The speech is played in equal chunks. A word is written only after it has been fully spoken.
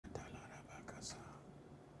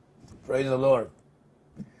Praise the Lord.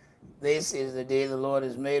 This is the day the Lord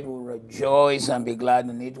has made. We'll rejoice and be glad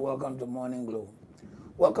in it. Welcome to Morning Glow.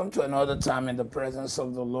 Welcome to another time in the presence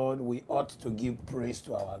of the Lord. We ought to give praise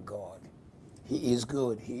to our God. He is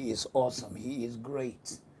good. He is awesome. He is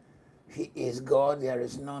great. He is God. There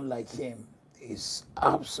is none like him. He is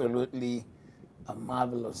absolutely a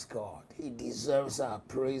marvelous God. He deserves our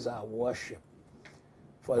praise, our worship.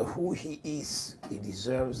 For who he is, he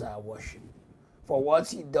deserves our worship. For what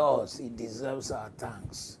he does, he deserves our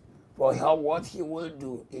thanks. For what he will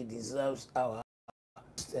do, he deserves our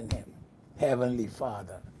trust in him. Heavenly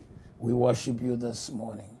Father, we worship you this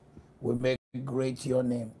morning. We make great your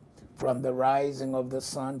name. From the rising of the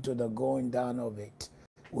sun to the going down of it,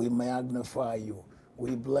 we magnify you.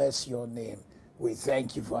 We bless your name. We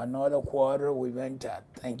thank you for another quarter we've entered.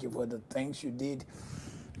 Thank you for the things you did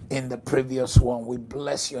in the previous one. We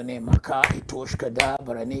bless your name.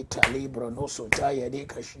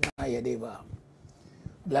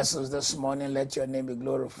 Bless us this morning. Let your name be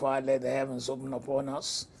glorified. Let the heavens open upon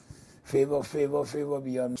us. Favor, favor, favor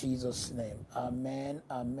beyond Jesus' name. Amen,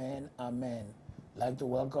 amen, amen. I'd like to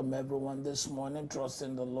welcome everyone this morning. Trust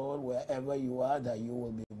in the Lord wherever you are that you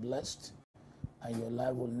will be blessed and your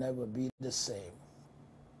life will never be the same.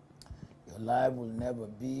 Your life will never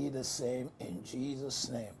be the same in Jesus'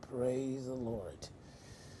 name. Praise the Lord.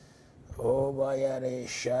 Oh, bayare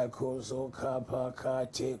shakozo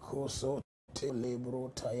kapakate koso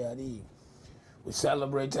telebro tayari. We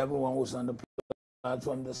celebrate everyone who's on the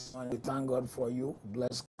platform this morning. We thank God for you.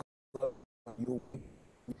 Bless God for you.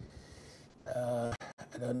 I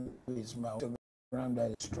don't know if it's my Instagram that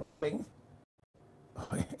is struggling.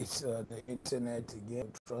 It's the internet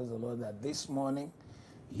again. Trust the Lord that this morning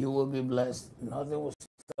you will be blessed. Nothing will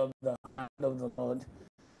stop the hand of the Lord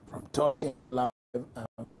from talking live and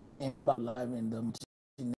impact life in the mighty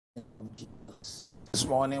name of Jesus. This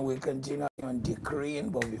morning we continue on decreeing,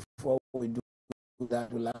 but before we do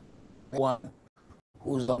that, we'll have one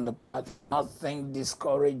who's on the platform. Nothing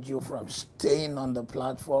discourage you from staying on the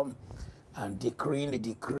platform and decreeing a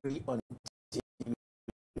decree until you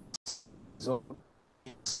so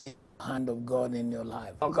the hand of God in your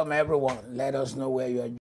life. Welcome everyone. Let us know where you are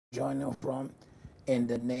joining from in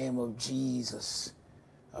the name of Jesus.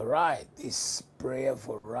 All right, this prayer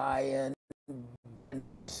for Ryan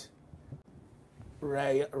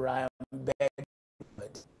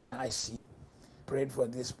Bedford. I see. Prayed for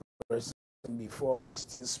this person before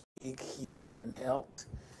to speak and health.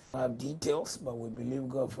 I have details, but we believe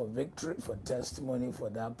God for victory, for testimony for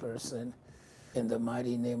that person. In the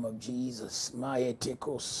mighty name of Jesus. In the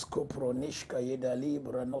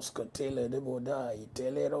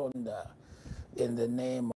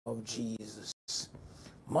name of Jesus.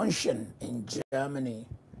 München in Germany.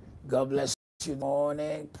 God bless you.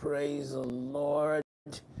 Morning. Praise the Lord.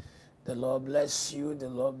 The Lord bless you. The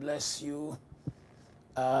Lord bless you.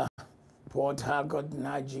 Port Harcourt,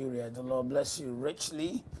 Nigeria. The Lord bless you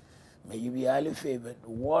richly. May you be highly favored.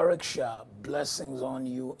 Warwickshire, blessings on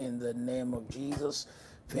you in the name of Jesus.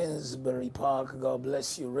 Finsbury Park, God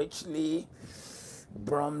bless you richly.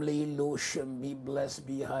 Bromley, Lewisham, be blessed,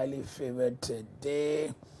 be highly favored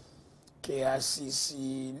today.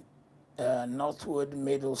 KICC, Northwood,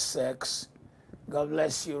 Middlesex, God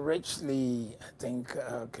bless you richly. I think,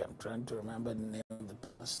 okay, I'm trying to remember the name of the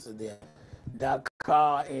pastor there.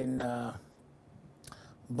 Dhaka in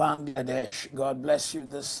Bangladesh, God bless you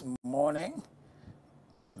this morning.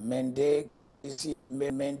 Mende,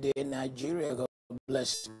 Nigeria, God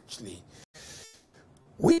bless you richly.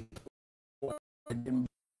 We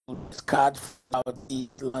card out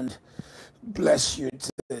Eastland, bless you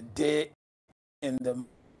today in the name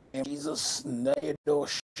of Jesus. Nado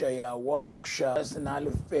Shaya Waksha,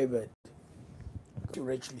 personally favored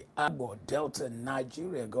richly. Abo Delta,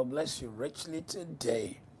 Nigeria, God bless you richly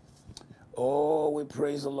today. Oh, we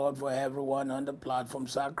praise the Lord for everyone on the platform.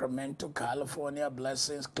 Sacramento, California,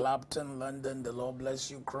 blessings. Clapton, London, the Lord bless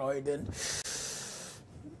you. Croydon,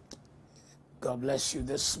 God bless you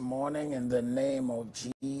this morning in the name of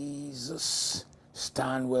Jesus.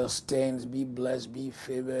 Stanwell, Staines, be blessed, be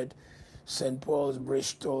favored. St. Paul's,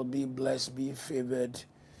 Bristol, be blessed, be favored.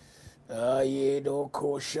 Ayedo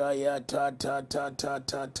Koshaya ta ta ta ta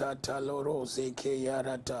ta ta ta loro zeke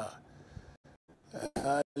yarata.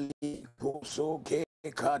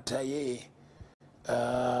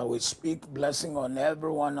 We speak blessing on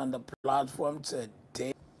everyone on the platform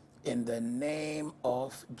today. In the name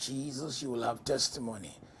of Jesus, you will have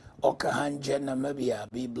testimony. Okahanja, Namibia,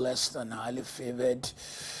 be blessed and highly favored.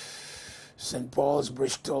 St. Paul's,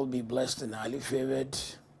 Bristol, be blessed and highly favored.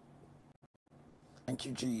 Thank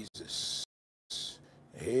you, Jesus.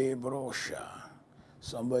 Hey, Brosha.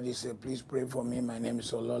 Somebody say, please pray for me. My name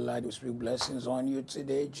is Olola. We speak blessings on you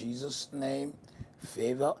today. Jesus' name,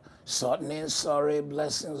 favor. Sutton, sorry,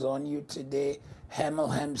 blessings on you today.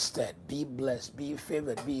 Hemel Hempstead, be blessed, be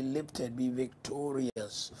favored, be lifted, be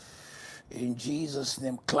victorious. In Jesus'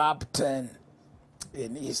 name, Clapton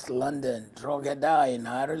in East London, Drogheda in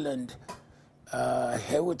Ireland,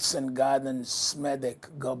 Hewitson Gardens, Smethwick,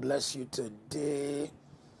 God bless you today.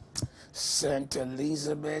 St.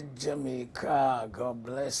 Elizabeth, Jamaica, God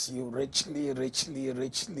bless you richly, richly,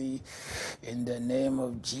 richly in the name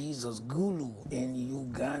of Jesus. Gulu in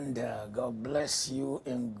Uganda, God bless you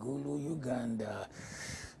in Gulu, Uganda.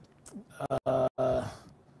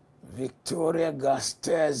 Victoria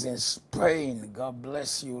Gastes in Spain, God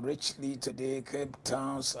bless you richly today. Cape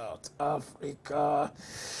Town, South Africa.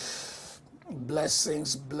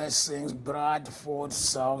 Blessings, blessings. Bradford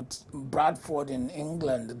in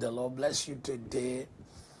England. The Lord bless you today.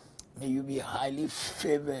 May you be highly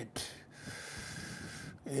favored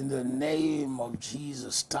in the name of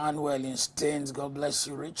Jesus. Stanwell in Staines, God bless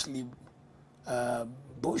you richly.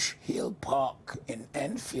 Bush Hill Park in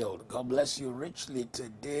Enfield, God bless you richly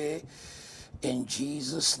today in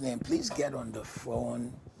Jesus' name. Please get on the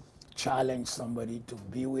phone, challenge somebody to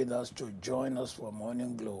be with us, to join us for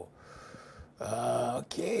Morning Glow.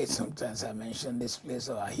 Okay, sometimes I mention this place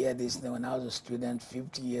or I hear this name when I was a student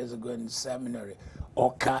 50 years ago in seminary.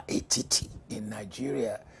 Oka Etiti in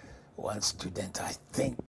Nigeria. One student, I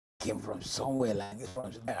think, came from somewhere like this,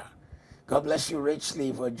 from there. God bless you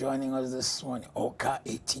richly for joining us this morning. Oka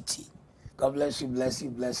Etiti. God bless you, bless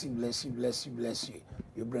you, bless you, bless you, bless you, bless you.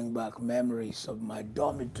 You bring back memories of my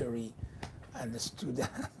dormitory and the student.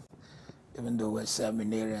 Even though we're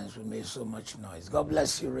seminarians, we made so much noise. God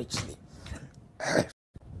bless you richly.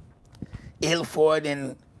 Ilford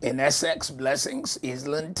in Essex, blessings.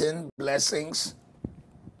 Islington, blessings.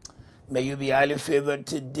 May you be highly favored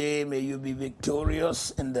today. May you be victorious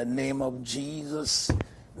in the name of Jesus.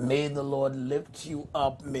 May the Lord lift you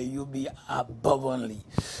up. May you be abundantly.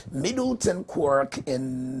 Middleton Quirk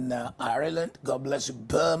in Ireland, God bless you.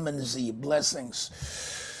 Bermondsey, blessings.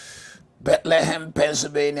 Bethlehem,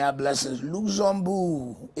 Pennsylvania, blessings.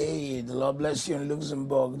 Luxembourg, hey, the Lord bless you in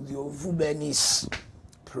Luxembourg. Vubenis,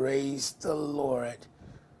 praise the Lord.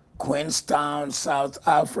 Queenstown, South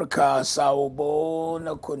Africa,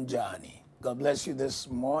 Sawubona Kunjani. God bless you this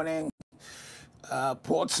morning.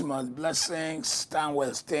 Portsmouth, blessings.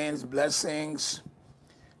 Stanwell Staines, blessings.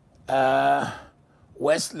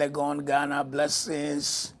 West Legon, Ghana,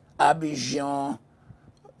 blessings. Abidjan,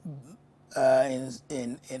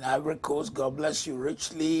 in Ivory Coast, God bless you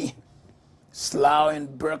richly. Slough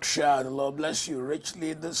in Berkshire, the Lord bless you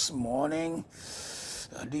richly this morning.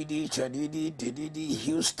 Adidi, Chadidi, Dididi,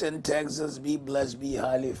 Houston, Texas, be blessed, be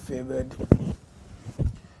highly favored,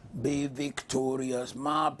 be victorious.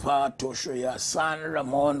 Mapa, Toshoya, San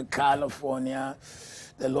Ramon, California,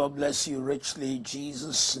 the Lord bless you richly,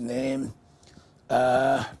 Jesus' name.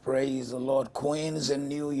 Praise the Lord. Queens in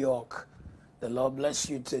New York, the Lord bless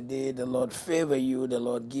you today. The Lord favor you. The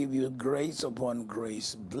Lord give you grace upon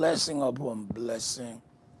grace, blessing upon blessing.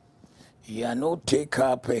 Yano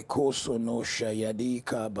teka pekoso no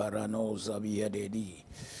shayadika barano zabiyadedi.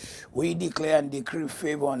 We declare and decree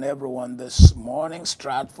favor on everyone this morning.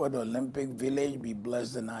 Stratford Olympic Village, be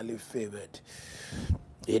blessed and highly favored.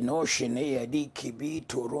 Eno shineyadi kibi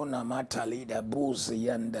torona matalida buzi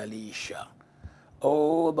yandalisha.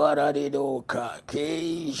 O baradidoka,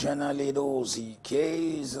 ke janalidozi,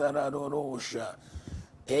 ke zaradorosha.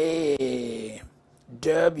 Hey,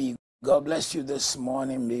 Derby, God bless you this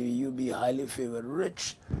morning. May you be highly favored.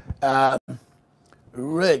 Ridge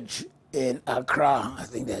in Accra. I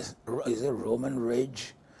think is it Roman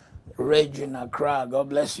Ridge? Ridge in Accra. God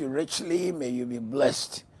bless you richly. May you be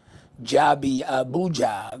blessed. Jabi,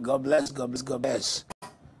 Abuja. God bless, God bless, God bless.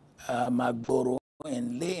 Magboro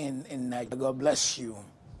in Lane in Nigeria. God bless you.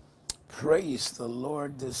 Praise the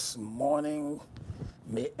Lord this morning.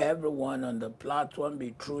 May everyone on the platform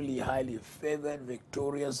be truly highly favored,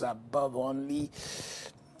 victorious above only,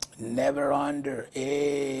 never under.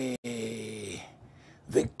 Hey,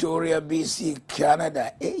 Victoria, BC,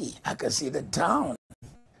 Canada. Hey, I can see the town.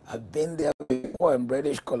 I've been there before in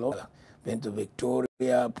British Columbia. Been to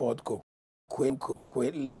Victoria, Port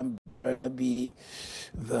Coquitlam, Burnaby,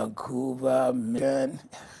 Vancouver, Mission.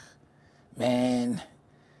 Man,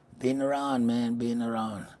 been around, man, been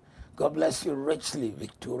around. God bless you richly.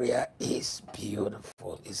 Victoria is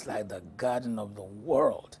beautiful. It's like the garden of the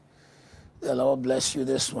world. The Lord bless you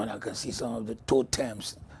this one. I can see some of the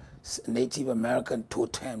totems, Native American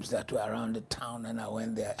totems that were around the town, and I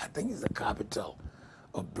went there. I think it's the capital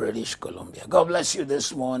of British Columbia. God bless you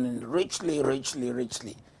this morning, richly, richly,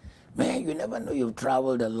 richly. Man, you never know you've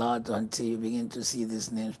traveled a lot until you begin to see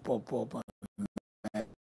these names pop up.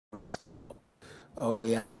 Oh,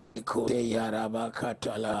 yeah.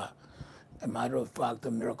 A matter of fact,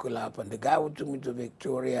 a miracle happened. The guy who took me to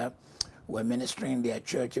Victoria were ministering their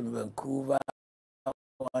church in Vancouver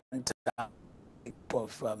one time.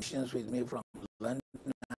 Performations with me from London.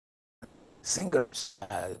 Singers,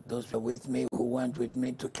 those were with me who went with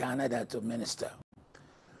me to Canada to minister.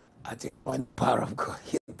 At the point, power of God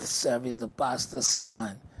hit the service, the pastor's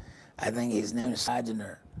son. I think his name is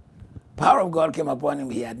Gardiner. Power of God came upon him.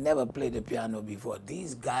 He had never played the piano before.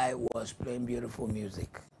 This guy was playing beautiful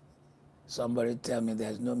music. Somebody tell me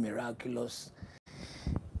there's no miraculous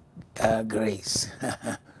grace.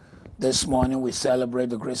 This morning we celebrate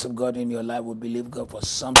the grace of God in your life. We believe God for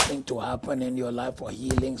something to happen in your life, for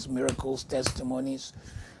healings, miracles, testimonies.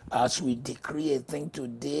 As we decree a thing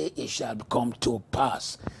today, it shall come to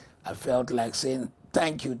pass. I felt like saying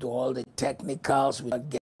thank you to all the technicals. We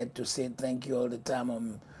get to say thank you all the time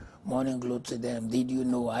on Morning Glow to them. Did you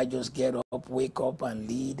know I just get up, wake up and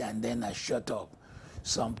lead, and then I shut up.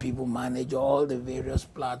 Some people manage all the various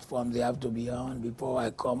platforms they have to be on. Before I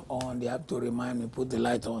come on, they have to remind me, put the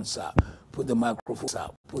light on, sir. Put the microphone, sir.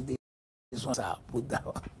 Put this one, sir. Put that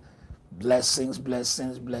one. Blessings,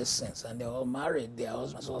 blessings, blessings. And they're all married. Their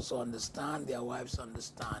husbands also understand. Their wives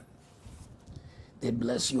understand. They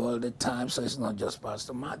bless you all the time. So it's not just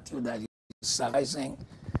Pastor Matthew that is sacrificing.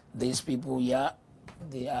 These people, yeah,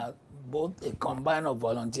 they are both a combine of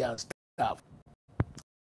volunteer and staff.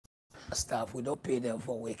 We don't pay them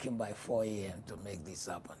for waking by 4 a.m. to make this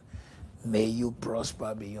happen. May you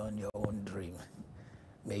prosper beyond your own dream.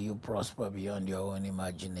 May you prosper beyond your own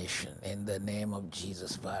imagination. In the name of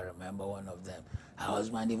Jesus, if I remember one of them. Her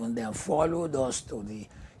husband even then followed us to the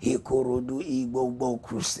Ikorodu Igbo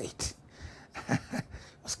crusade.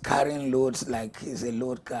 Was carrying loads like he's a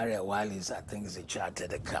load carrier while I think he's a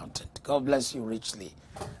chartered accountant. God bless you richly.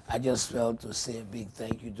 I just felt to say a big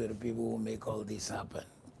thank you to the people who make all this happen.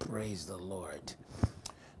 Praise the Lord.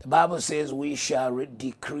 The Bible says we shall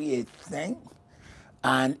decree a thing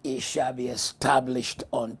and it shall be established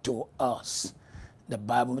unto us. The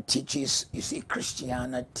Bible teaches, you see,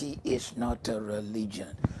 Christianity is not a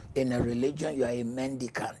religion. In a religion, you are a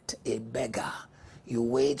mendicant, a beggar. You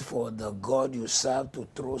wait for the God you serve to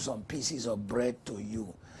throw some pieces of bread to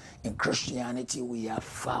you. In Christianity, we are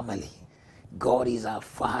family. God is our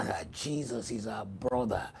Father. Jesus is our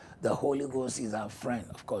brother. The Holy Ghost is our friend.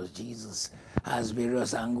 Of course, Jesus has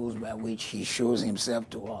various angles by which he shows himself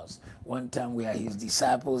to us. One time we are his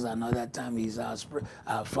disciples, another time he's our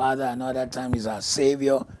Father, another time he's our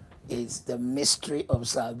Savior. It's the mystery of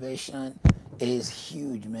salvation is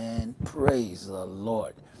huge, man. Praise the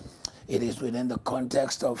Lord. It is within the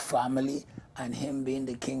context of family and him being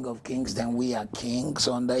the King of Kings. Then we are kings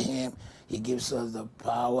under him. He gives us the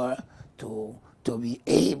power to be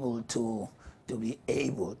able to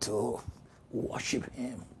worship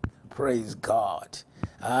him. Praise God.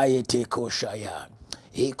 Ayete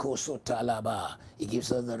He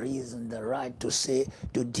gives us the reason, the right to say,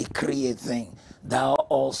 to decree a thing. Thou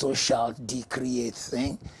also shalt decree a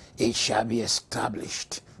thing, it shall be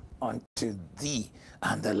established unto thee,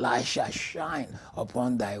 and the light shall shine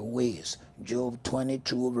upon thy ways. Job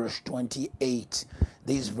 22 verse 28.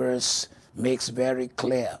 This verse makes very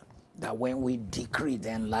clear that when we decree,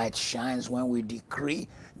 then light shines. When we decree,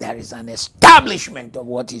 there is an establishment of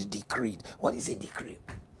what is decreed. What is a decree?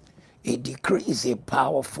 A decree is a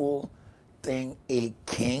powerful thing a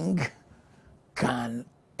king can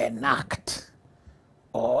enact,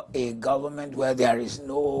 or a government where there is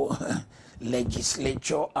no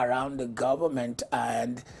legislature around the government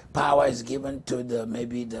and power is given to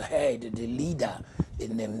maybe the head, the leader.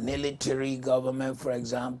 In the military government, for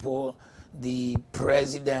example, the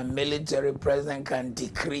military president can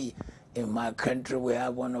decree. In my country, we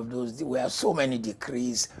have one of those. We have so many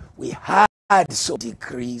decrees. We had so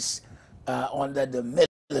decrees under the military.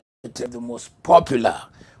 The most popular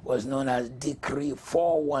was known as Decree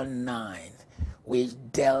 419, which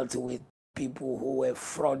dealt with people who were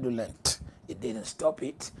fraudulent. It didn't stop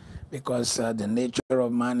it because the nature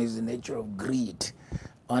of man is the nature of greed.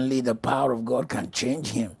 Only the power of God can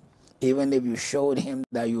change him. Even if you showed him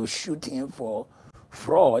that you shoot him for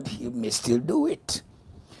fraud, he may still do it.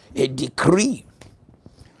 A decree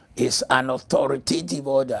is an authoritative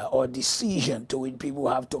order or decision to which people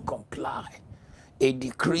have to comply. A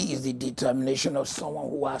decree is the determination of someone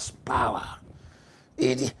who has power.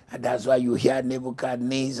 That's why you hear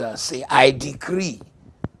Nebuchadnezzar say, I decree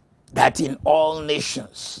that in all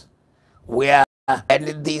nations where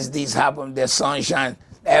and this happened, the sunshine.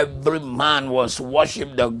 Every man was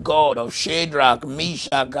worship the God of Shadrach,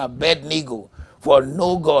 Meshach, Abednego, for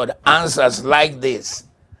no God answers like this.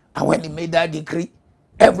 And when he made that decree,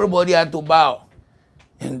 everybody had to bow.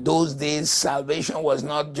 In those days, salvation was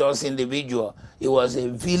not just individual. It was a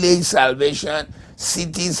village salvation,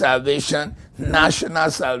 city salvation,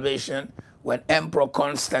 national salvation. When Emperor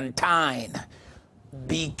Constantine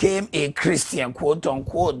became a Christian, quote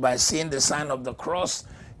unquote, by seeing the sign of the cross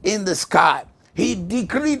in the sky, he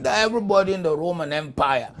decreed that everybody in the Roman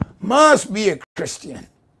Empire must be a Christian.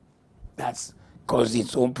 That's caused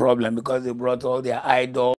its own problem, because they brought all their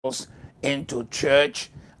idols into church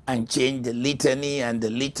and changed the litany and the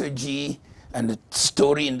liturgy and the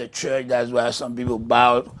story in the church. That's why some people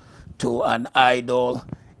bow to an idol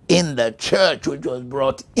in the church, which was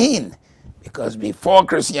brought in. Because before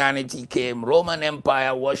Christianity came, Roman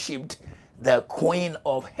Empire worshipped the Queen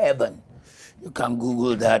of Heaven. You can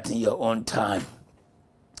Google that in your own time.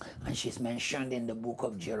 And she's mentioned in the book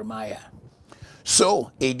of Jeremiah.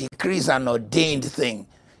 So a decree is an ordained thing.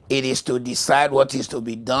 It is to decide what is to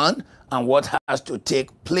be done and what has to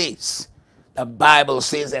take place. The Bible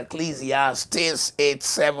says, Ecclesiastes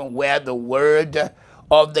 8:7, where the word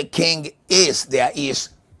of the king is, there is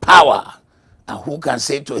power. And who can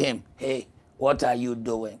say to him, hey, what are you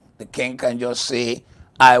doing? The king can just say,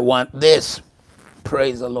 I want this.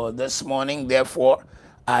 Praise the Lord. This morning, therefore,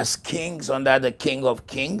 as kings under the King of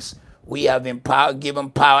Kings, we have been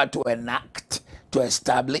given power to enact, to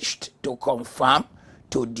establish, to confirm,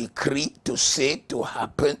 to decree, to say, to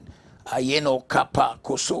happen. Ayeno kapa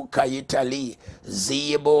kuso kayitali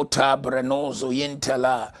zibo tabrenozo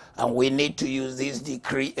yintala. And we need to use this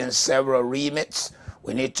decree in several remits.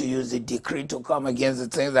 We need to use the decree to come against the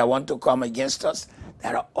things that want to come against us.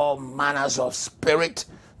 There are all manners of spirit.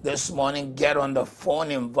 This morning, get on the phone,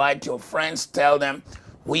 invite your friends, tell them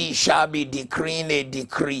we shall be decreeing a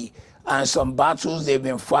decree. And some battles they've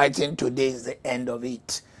been fighting, today is the end of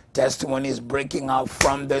it. Testimony is breaking out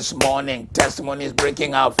from this morning. Testimony is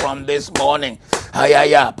breaking out from this morning.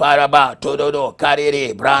 Hayaya, paraba, tododo,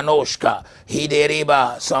 karere, branoshka,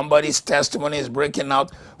 hideriba. Somebody's testimony is breaking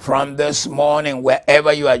out from this morning,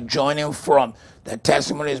 wherever you are joining from. The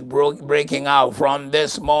testimony is breaking out from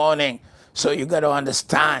this morning. So you got to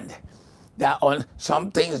understand that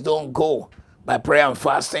some things don't go by prayer and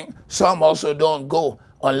fasting. Some also don't go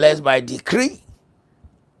unless by decree.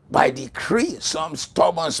 By decree, some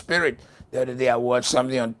stubborn spirit. The other day I watched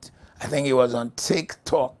something on, I think it was on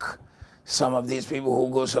TikTok. Some of these people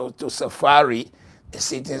who go to safari, they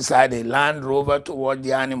sit inside a Land Rover to watch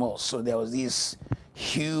the animals. So there was this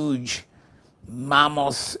huge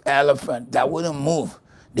mammoth elephant that wouldn't move.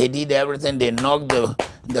 They did everything. They knocked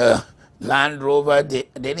the Land Rover. They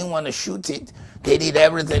didn't want to shoot it. They did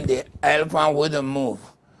everything. The elephant wouldn't move.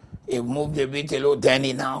 It moved a bit alone. Then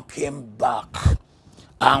it now came back.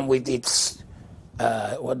 And with its,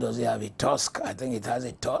 what does it have, a tusk? I think it has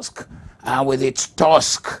a tusk. And with its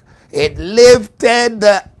tusk, it lifted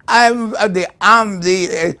the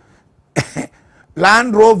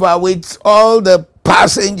Land Rover with all the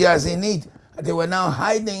passengers in it. They were now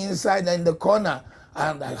hiding inside in the corner.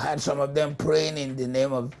 And I had some of them praying in the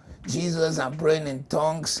name of Jesus and praying in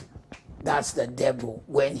tongues. That's the devil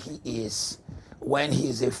when he is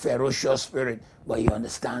a ferocious spirit. But you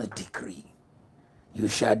understand the decree. You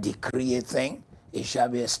shall decree a thing, it shall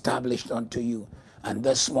be established unto you. And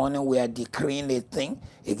this morning we are decreeing a thing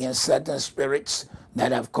against certain spirits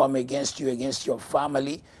that have come against you, against your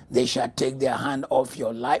family. They shall take their hand off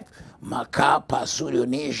your life. Maka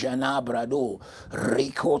pasurione jana brado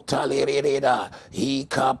riko talereda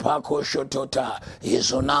ika pako shotota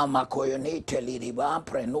izona makoyone teliriba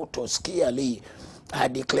prenoto skiali. I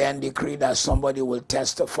declare and decree that somebody will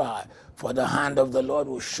testify, for the hand of the Lord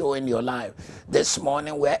will show in your life. This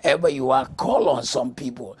morning, wherever you are, call on some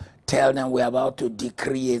people. Tell them we're about to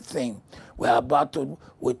decree a thing. We're about to,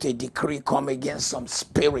 with a decree, come against some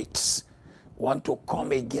spirits. Want to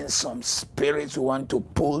come against some spirits who want to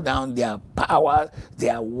pull down their power,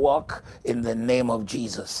 their work in the name of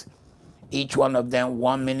Jesus. Each one of them,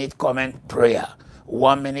 1 minute comment prayer.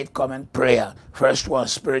 1 minute comment prayer. First one,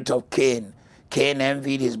 spirit of Cain. Cain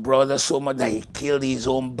envied his brother so much that he killed his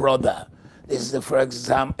own brother. This is the first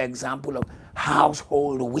example of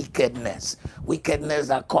household wickedness. Wickedness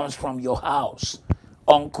that comes from your house.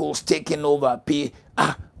 Uncles taking over,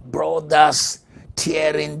 brothers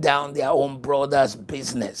tearing down their own brother's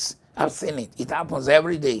business. I've seen it. It happens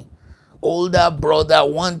every day. Older brother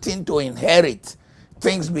wanting to inherit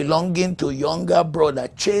things belonging to younger brother,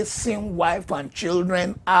 chasing wife and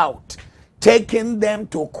children out, taking them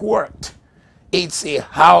to court. It's a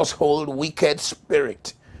household wicked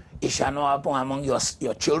spirit. It shall not happen among your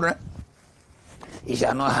children. It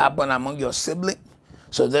shall not happen among your siblings.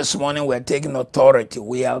 So this morning we're taking authority.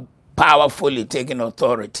 We are powerfully taking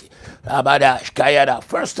authority.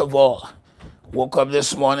 First of all, woke up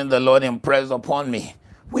this morning, the Lord impressed upon me.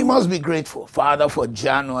 We must be grateful. Father, for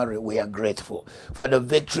January, we are grateful. For the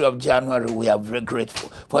victory of January, we are very grateful.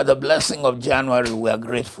 For the blessing of January, we are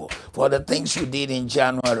grateful. For the things you did in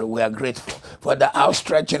January, we are grateful. For the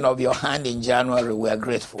outstretching of your hand in January, we are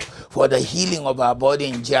grateful. For the healing of our body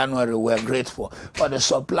in January, we are grateful. For the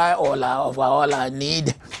supply of all our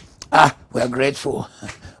need, we are grateful.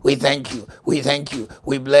 We thank you. We thank you.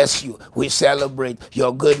 We bless you. We celebrate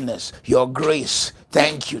your goodness, your grace.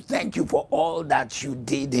 Thank you. Thank you for all that you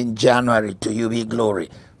did in January. To you be glory.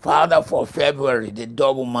 Father, for February, the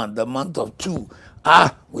double month, the month of 2.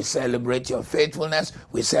 We celebrate your faithfulness.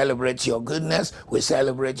 We celebrate your goodness. We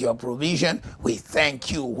celebrate your provision. We thank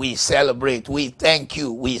you. We celebrate. We thank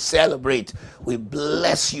you. We celebrate. We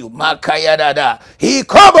bless you. Makayadada.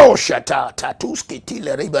 Hikobo shata tatuski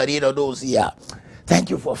tile ribarido dozia.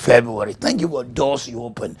 Thank you for February. Thank you for doors you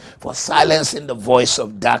open, for silencing the voice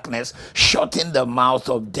of darkness, shutting the mouth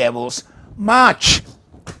of devils. March.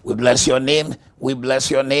 We bless your name. We bless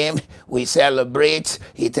your name. We celebrate.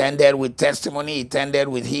 It ended with testimony. It ended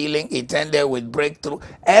with healing. It ended with breakthrough.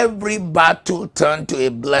 Every battle turned to a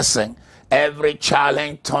blessing. Every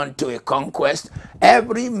challenge turned to a conquest.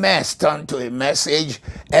 Every mess turned to a message.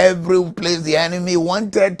 Every place the enemy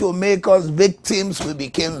wanted to make us victims, we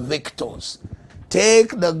became victors.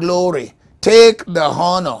 Take the glory, take the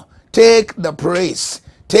honor, take the praise,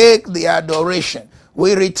 take the adoration.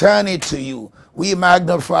 We return it to you. We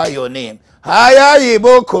magnify your name. Haya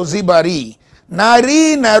yebo kozibari,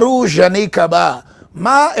 nari naru janikaba,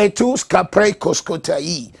 ma etus kapre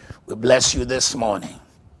koskotai. We bless you this morning.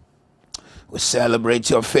 We celebrate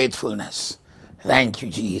your faithfulness. Thank you,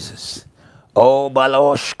 Jesus. Oh,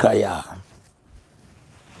 baloshkaya,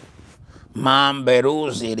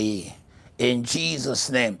 mamberuziri. In Jesus'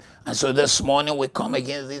 name. And so this morning we come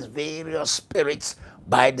against these various spirits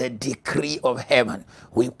by the decree of heaven.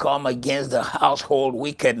 We come against the household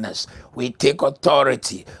wickedness. We take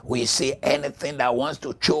authority. We say anything that wants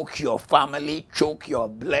to choke your family, choke your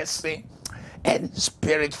blessing, and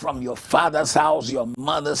spirit from your father's house, your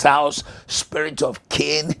mother's house, spirit of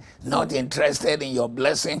Cain, not interested in your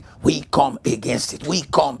blessing, we come against it. We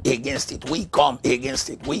come against it. We come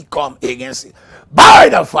against it. We come against it. By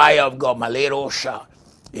the fire of God, Malerosha.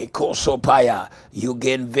 You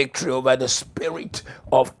gain victory over the spirit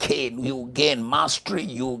of Cain. You gain mastery.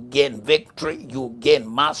 You gain victory. You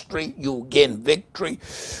gain mastery. You gain victory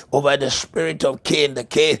over the spirit of Cain.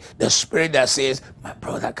 The spirit that says, my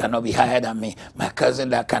brother cannot be higher than me. My cousin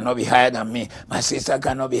that cannot be higher than me. My sister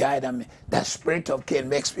cannot be higher than me. The spirit of Cain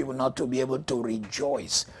makes people not to be able to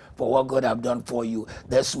rejoice for what God have done for you.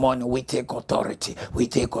 This morning we take authority. We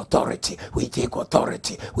take authority. We take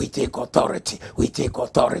authority. We take authority. We take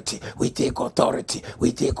authority. We take authority.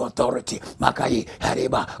 We take authority. Makai,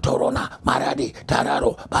 Hariba, Torona, Maradi,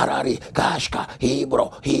 Tararo, Barari, Kashka,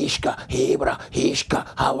 Hebro, Hishka, Hebra, Hishka,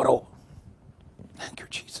 Havro. Thank you,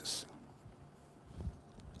 Jesus.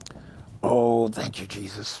 Oh, thank you,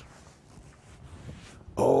 Jesus.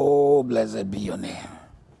 Oh, blessed be your name.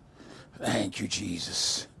 Thank you,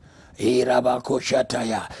 Jesus.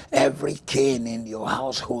 Every Cain in your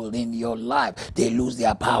household, in your life, they lose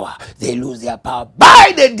their power. They lose their power.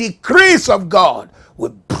 By the decrees of God, we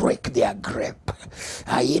break their grip.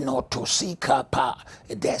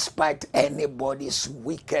 Despite anybody's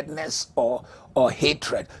wickedness or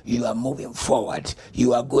hatred, you are moving forward.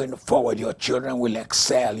 You are going forward. Your children will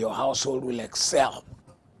excel. Your household will excel.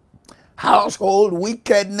 Household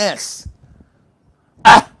wickedness.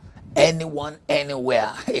 Anyone,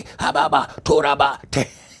 anywhere.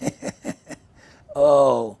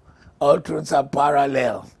 Oh, all truths are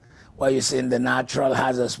parallel. What you see in the natural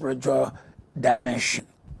has a spiritual dimension.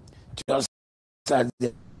 Just as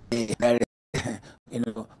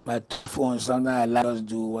my phone, sometimes I like us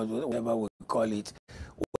do whatever we call it.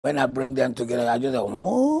 When I bring them together, I just go,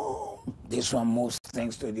 oh, this one moves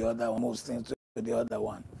things to the other one, moves things to the other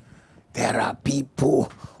one. There are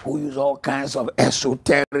people who use all kinds of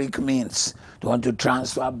esoteric means to want to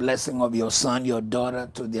transfer blessing of your son, your daughter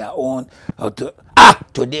to their own.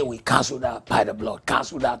 Today we cancel that by the blood.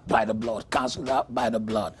 Cancel that by the blood. Cancel that by the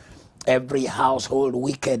blood. Every household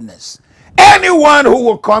wickedness. Anyone who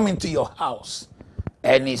will come into your house,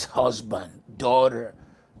 any husband, daughter,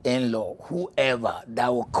 in-law, whoever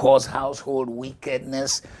that will cause household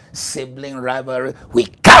wickedness, sibling rivalry, we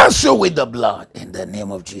cancel with the blood in the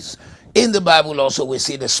name of Jesus. In the Bible also we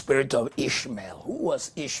see the spirit of Ishmael. Who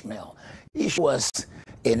was Ishmael? Ishmael was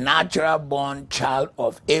a natural born child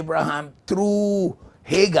of Abraham through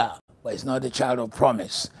Hagar, but it's not the child of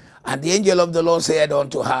promise. And the angel of the Lord said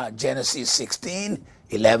unto her, Genesis 16,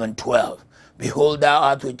 11, 12, Behold, thou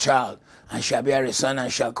art with child, and shall bear a son,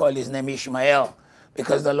 and shall call his name Ishmael,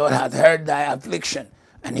 because the Lord hath heard thy affliction,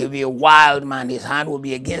 and he'll be a wild man. His hand will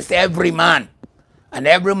be against every man, and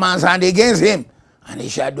every man's hand against him, and he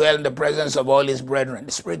shall dwell in the presence of all his brethren.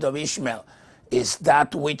 The spirit of Ishmael is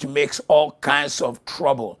that which makes all kinds of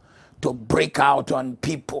trouble to break out on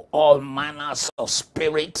people, all manners of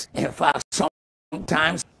spirit. In fact,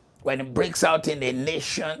 sometimes when it breaks out in a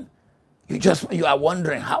nation, you are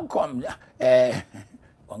wondering, how come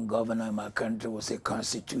one governor in my country was a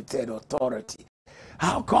constituted authority?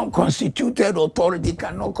 How come constituted authority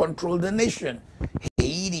cannot control the nation?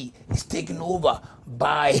 Haiti is taken over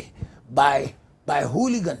by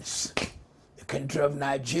hooligans. The country of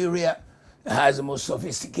Nigeria has the most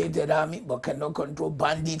sophisticated army, but cannot control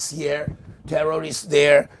bandits here, terrorists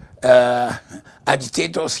there,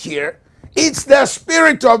 agitators here. It's the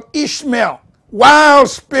spirit of Ishmael, wild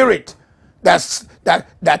spirit, that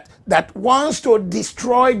wants to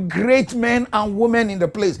destroy great men and women in the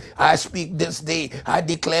place. I speak this day, I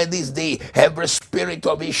declare this day, every spirit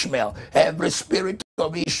of Ishmael, every spirit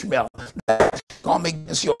of Ishmael that come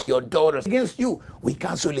against your daughters, against you, we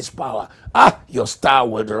cancel his power. Your star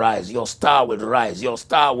will rise, your star will rise, your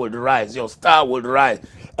star will rise, your star will rise.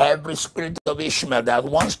 Every spirit of Ishmael that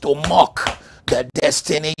wants to mock the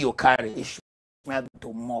destiny you carry, Ishmael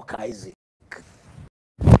to mock Isaac.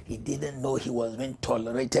 He didn't know he was being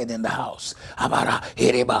tolerated in the house.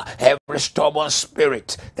 Every stubborn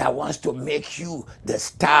spirit that wants to make you the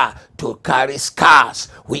star to carry scars,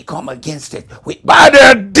 we come against it by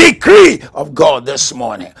the decree of God this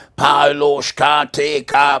morning. Every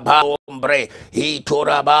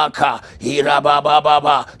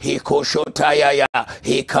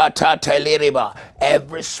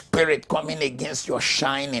spirit coming against your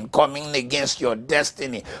shining, coming against your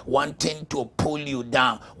destiny, wanting to pull you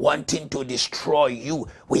down, wanting to destroy you,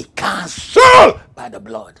 we cancel by the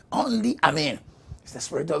blood. It's the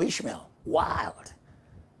spirit of Ishmael. Wild.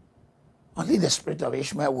 Only the spirit of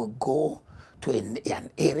Ishmael will go to an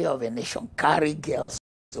area of a nation, carry girls,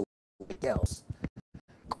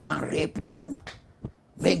 and rape,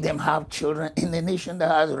 make them have children in a nation that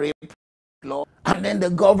has rape law, and then the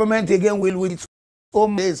government again will, with its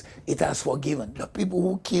own ways, it has forgiven. The people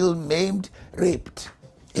who killed, maimed, raped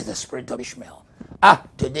is the spirit of Ishmael.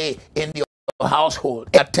 Today in your household,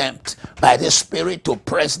 attempt by the spirit to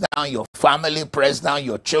press down your family, press down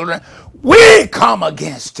your children, we come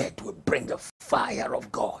against it. We bring the fire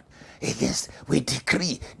of God against, we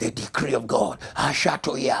decree the decree of God.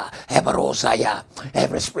 Ashatoya, Eberosaya,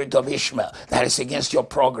 every spirit of Ishmael that is against your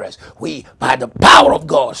progress, we, by the power of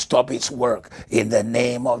God, stop its work in the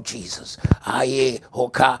name of Jesus. Aye,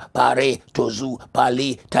 Hoka, Pare, Tozu,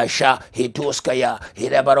 Pali, Tasha, Hituskaya,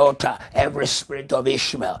 Hirebarota, every spirit of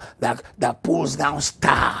Ishmael that pulls down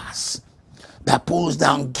stars, that pulls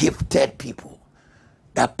down gifted people,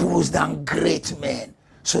 that pulls down great men,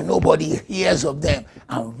 so nobody hears of them,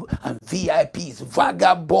 and VIPs,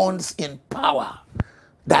 vagabonds in power,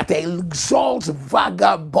 that exalts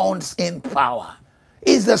vagabonds in power,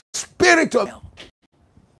 is the spirit of hell.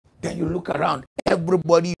 Then you look around,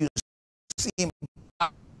 everybody you see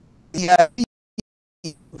VIP,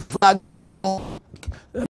 vagabond,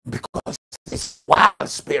 because it's wild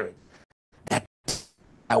spirit that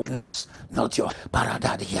not your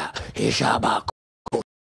paradadia, Hijabak.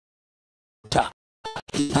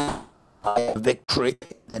 Victory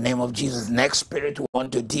in the name of Jesus. Next spirit we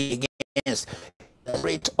want to deal against, the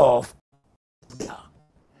spirit of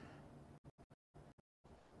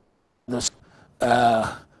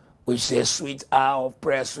which says sweet hour of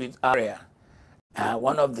prayer, sweet hour.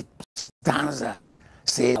 One of the stanza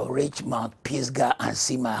says, I'll reach Mount Pisgah and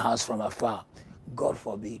see my house from afar. God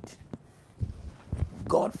forbid.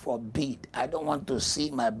 God forbid. I don't want to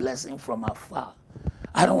see my blessing from afar.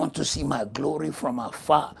 I don't want to see my glory from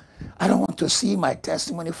afar. I don't want to see my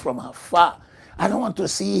testimony from afar. I don't want to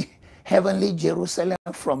see heavenly Jerusalem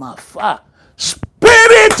from afar.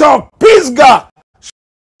 Spirit of Pisgah,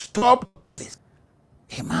 stop this.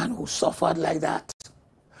 A man who suffered like that,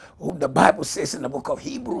 whom the Bible says in the book of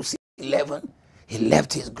Hebrews 11, he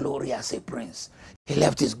left his glory as a prince. He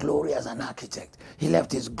left his glory as an architect. He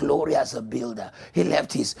left his glory as a builder. He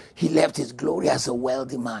left his glory as a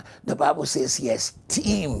wealthy man. The Bible says he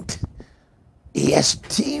esteemed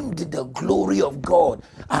the glory of God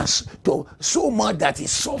as to so much that he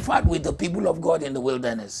suffered with the people of God in the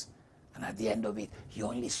wilderness. And at the end of it, you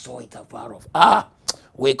only saw it afar off.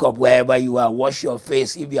 Wake up wherever you are. Wash your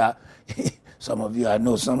face. If you are, some of you, I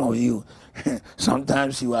know some of you,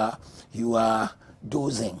 sometimes you are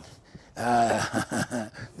dozing.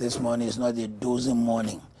 This morning is not a dozing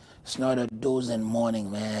morning. It's not a dozing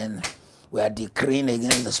morning, man. We are decreeing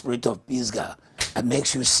against the spirit of Pisgah that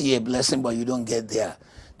makes you see a blessing, but you don't get there.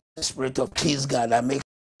 The spirit of Pisgah that makes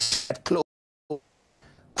you close.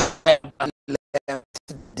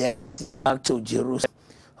 Back to Jerusalem.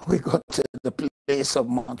 We got to the place of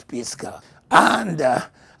Mount Pisgah, and the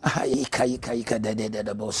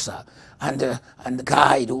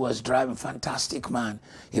guide who was driving, fantastic man,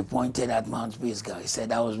 he pointed at Mount Pisgah. He said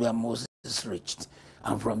that was where Moses reached,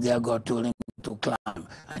 and from there God told him to climb,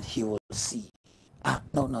 and he will see.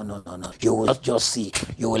 No. You will not just see.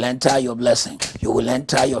 You will enter your blessing. You will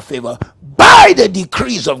enter your favor by the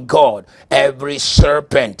decrees of God. Every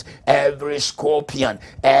serpent, every scorpion,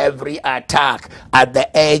 every attack at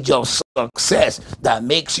the edge of success that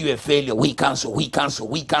makes you a failure, we cancel.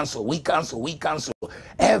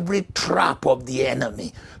 Every trap of the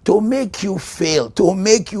enemy to make you fail, to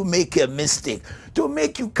make you make a mistake, to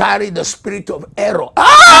make you carry the spirit of error.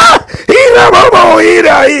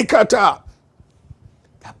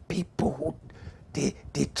 People who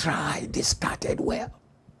they try, they started well,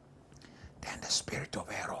 then the spirit of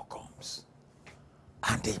error comes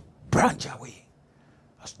and they branch away.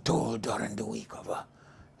 I was told during the week of a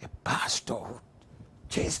pastor who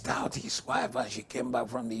chased out his wife and she came back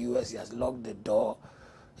from the US. He has locked the door.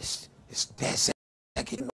 It's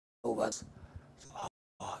taking over.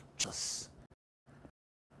 Just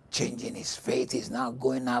changing his faith. He's now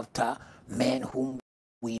going after men whom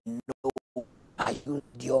we know are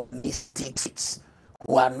your mystics,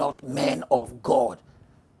 who are not men of God.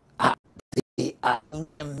 They are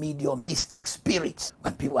medium spirits.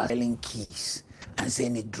 When people are selling keys and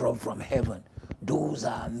saying it dropped from heaven, those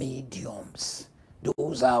are mediums.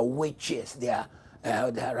 Those are witches. They are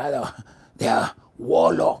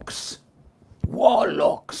warlocks.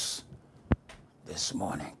 Warlocks. This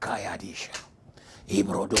morning, Kayadisha,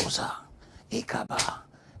 Ibrodosa, Ikaba,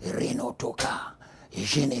 Irinotoka,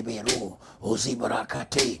 Jineberu,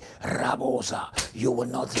 Ozibrakate, Rabosa. You will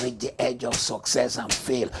not reach the edge of success and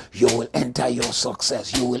fail. You will enter your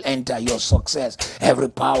success. You will enter your success. Every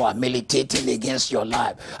power militating against your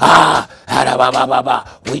life.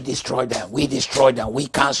 We destroy them. We destroy them. We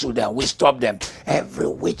cancel them. We stop them. Every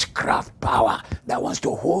witchcraft power that wants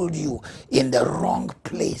to hold you in the wrong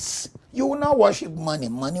place. You will not worship money.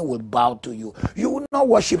 Money will bow to you. You will not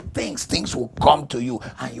worship things. Things will come to you.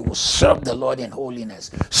 And you will serve the Lord in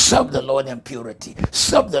holiness. Serve the Lord in purity.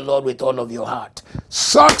 Serve the Lord with all of your heart.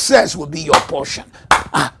 Success will be your portion.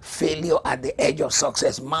 Failure at the edge of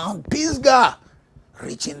success. Mount Pisgah.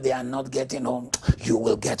 Reaching there and not getting home, you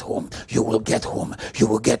will get home. You will get home. You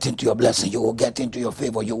will get into your blessing. You will get into your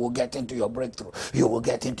favor. You will get into your breakthrough. You will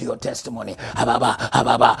get into your testimony. Ababa,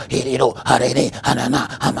 hiriro, harene, anana,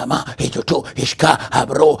 amama, hitutu, ishka,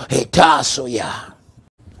 abro, hetasoya.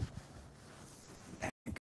 Thank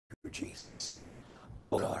you, Jesus.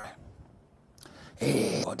 Oh, Lord.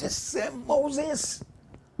 The same Moses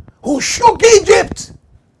who shook Egypt.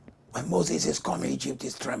 When Moses is coming, Egypt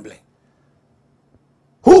is trembling.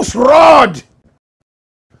 Whose rod?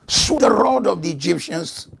 The rod of the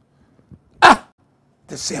Egyptians.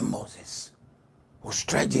 The same Moses who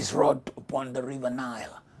stretched his rod upon the river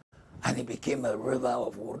Nile and it became a river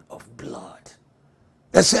of blood.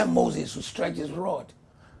 The same Moses who stretched his rod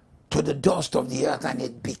to the dust of the earth and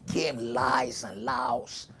it became lice and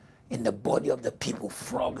louse in the body of the people,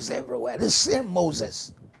 frogs everywhere. The same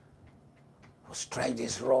Moses who stretched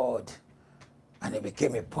his rod and it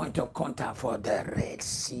became a point of contact for the Red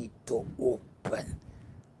Sea to open.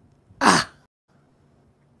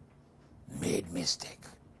 Made mistake.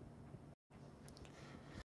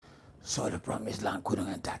 So the promised land couldn't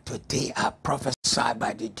enter. Today I prophesy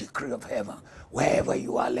by the decree of heaven. Wherever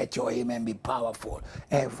you are, let your amen be powerful.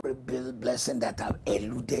 Every blessing that have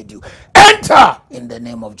eluded you, enter in the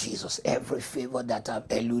name of Jesus. Every favor that have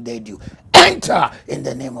eluded you, enter in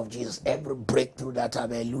the name of Jesus. Every breakthrough that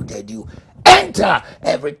have eluded you, enter.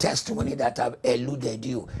 Every testimony that have eluded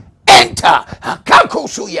you, enter.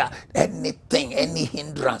 Anything, any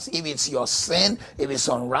hindrance, if it's your sin, if it's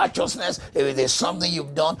unrighteousness, if it is something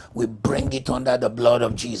you've done, we bring it under the blood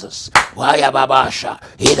of Jesus. We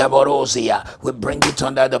bring it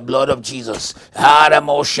under the blood of Jesus.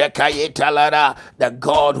 The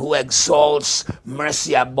God who exalts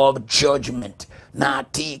mercy above judgment.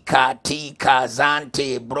 Natika tika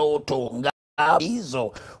zante broto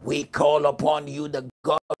We call upon you, the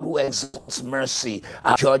God who exalts mercy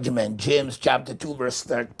and judgment. James chapter 2 verse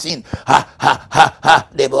 13. Ha ha ha ha.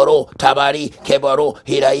 Deboro tabari keboro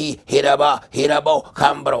hirai hiraba hirabo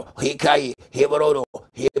kambro hikai hiborodo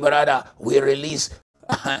hibrada. We release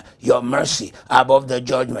your mercy above the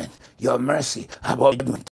judgment. Your mercy above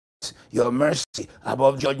judgment. Your mercy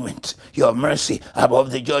above judgment. Your mercy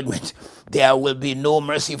above the judgment. There will be no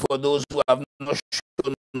mercy for those who have not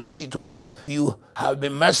shown mercy to you. Have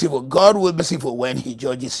been merciful. God will be merciful when he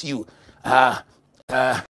judges you.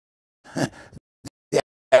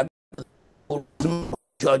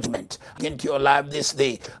 Judgment into your life this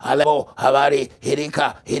day. Alebo, Havari,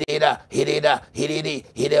 Hirika, Hirida, Hirida, Hiridi,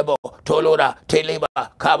 Hirebo, Tolora, Teleba,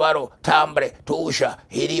 Kabaro, Tambre, Tusha,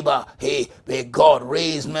 Hiriba. Hey, may God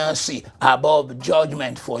raise mercy above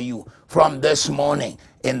judgment for you from this morning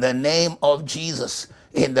in the name of Jesus.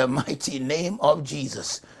 In the mighty name of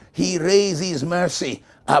Jesus. He raises mercy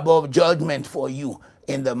above judgment for you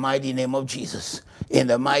in the mighty name of Jesus. In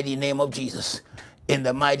the mighty name of Jesus. In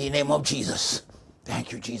the mighty name of Jesus.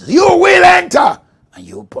 Thank you, Jesus. You will enter and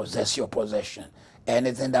you possess your possession.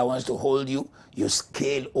 Anything that wants to hold you, you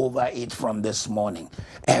scale over it from this morning.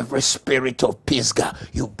 Every spirit of Pisgah,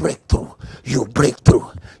 you break through, you break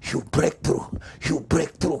through, you break through, you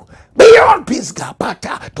break through. Beyond Pisgah,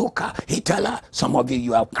 Pata, Toka, Hitala. Some of you,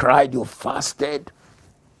 you have cried, you fasted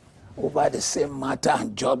over the same matter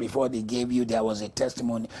and job. Before they gave you, there was a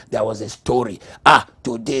testimony, there was a story.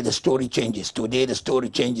 Today the story changes. Today the story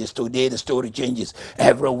changes. Today the story changes.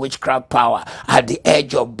 Every witchcraft power at the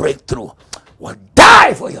edge of breakthrough will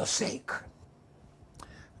die for your sake.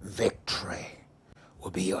 Victory will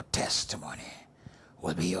be your testimony.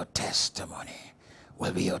 Will be your testimony.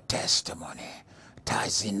 Will be your testimony.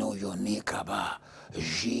 Tazino yonikaba.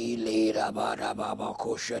 Jile rabada baba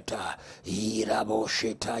kosheta irabo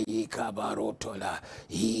sheta yikabarotola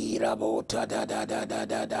irabota da da da da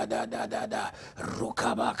da da da da da da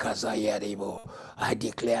rukabaka zayaribo. I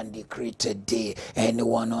declare and decree today,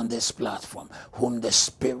 anyone on this platform whom the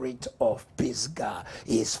spirit of Pisgah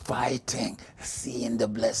is fighting, seeing the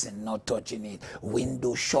blessing, not touching it,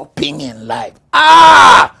 window shopping in life.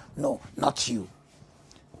 No, not you.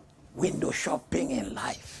 Window shopping in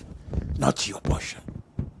life, not your portion.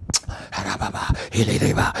 In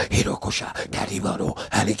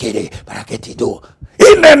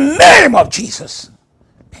the name of Jesus.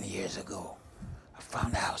 Many years ago, I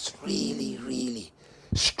found I was really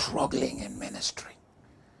struggling in ministry.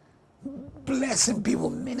 Blessing people,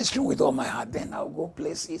 ministering with all my heart. Then I'll go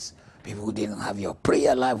places, people who didn't have your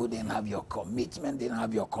prayer life, who didn't have your commitment, didn't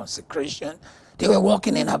have your consecration. They were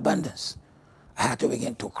walking in abundance. I had to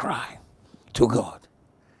begin to cry to God.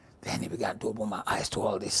 Then he began to open my eyes to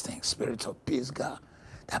all these things. Spirits of Pisgah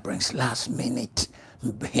that brings last minute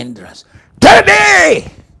hindrance. Today,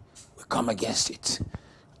 we come against it.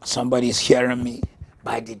 Somebody is hearing me.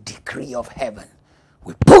 By the decree of heaven,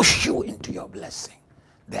 we push you into your blessing.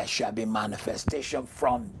 There shall be manifestation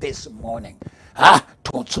from this morning.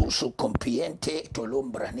 Tonsusu compiente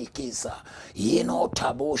tolumbra nikisa. Yeno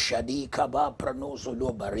tabo shadi kaba pranoso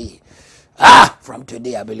lobari. From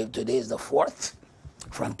today, I believe today is the 4th.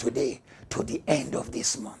 From today to the end of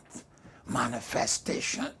this month,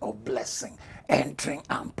 manifestation of blessing, entering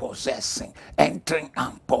and possessing, entering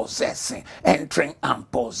and possessing, entering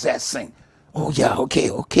and possessing. Oh yeah,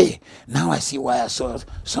 okay. Now I see why I saw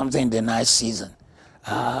something in the night season.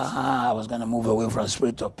 I was going to move away from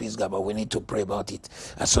spirit of Pisgah, but we need to pray about it.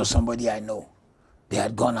 I saw somebody I know. They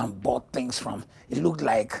had gone and bought things from, it looked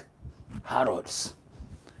like Harrods.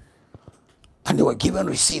 And they were given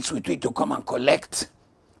receipts with it to come and collect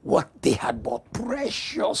what they had bought.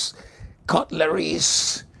 Precious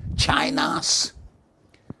cutleries, chinas.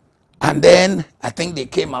 And then I think they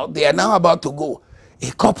came out. They are now about to go.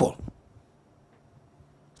 A couple.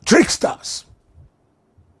 Tricksters.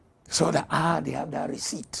 So that, they have that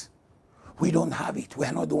receipt. We don't have it. We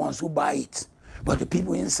are not the ones who buy it. But the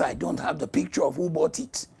people inside don't have the picture of who bought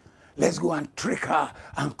it. Let's go and trick her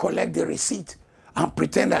and collect the receipt and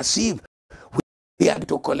pretend as if we had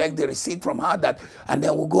to collect the receipt from her, and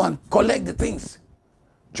then we'll go and collect the things.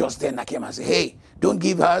 Just then I came and said, hey, don't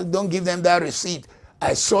give them that receipt.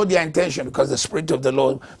 I saw their intention because the Spirit of the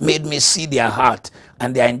Lord made me see their heart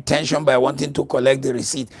and their intention by wanting to collect the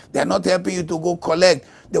receipt. They're not helping you to go collect.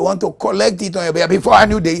 They want to collect it on your behalf. Before I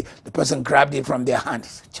knew, the person grabbed it from their hand.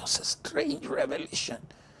 It's just a strange revelation.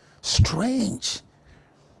 Strange.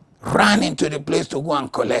 Ran into the place to go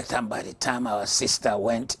and collect, and by the time our sister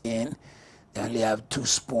went in, they only have 2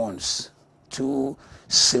 spoons, 2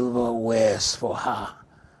 silverwares for her.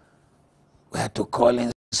 We had to call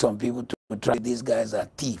in some people to try. These guys are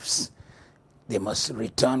thieves. They must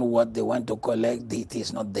return what they went to collect. It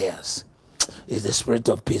is not theirs. It's the spirit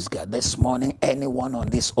of peace, God. This morning, anyone on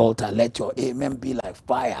this altar, let your amen be like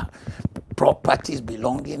fire. Properties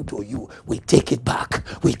belonging to you, we take it back.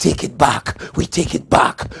 We take it back. We take it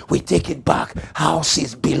back. We take it back.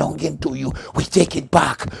 Houses belonging to you, we take it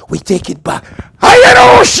back. We take it back.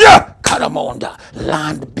 Hallelujah! Karamonda,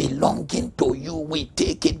 land belonging to you, we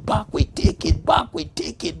take it back. We take it back. We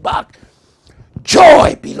take it back.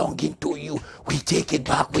 Joy belonging to you, we take it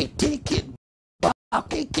back. We take it back.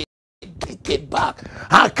 Take it back.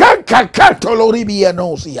 I can't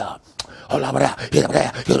Olabra,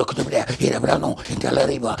 Hebra, Hirokutubra, Hebrano,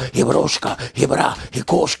 Intelariba, Hebroshka, Hebra,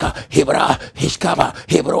 Hikoshka, Hebra, Hiskaba,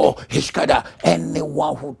 Hebro, Hiskada.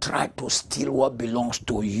 Anyone who tried to steal what belongs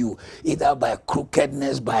to you, either by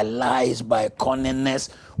crookedness, by lies, by cunningness,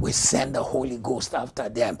 we send the Holy Ghost after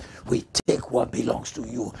them. We take what belongs to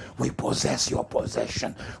you. We possess your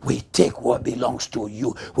possession. We take what belongs to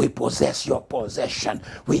you. We possess your possession.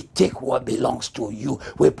 We take what belongs to you.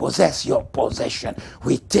 We possess your possession.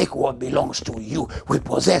 We take what belongs to you. We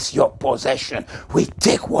possess your possession. We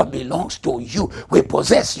take what belongs to you. We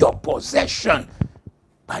possess your possession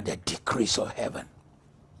by the decrees of heaven.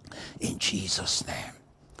 In Jesus' name.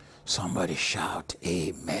 Somebody shout,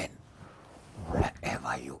 Amen.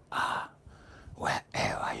 Wherever you are,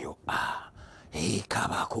 wherever you are,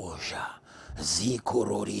 Ikabakosha,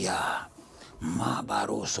 Zikuroria,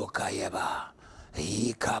 Mabaroso Kayeba,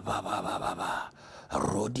 Ikabababa,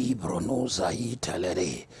 Rodi Bronoza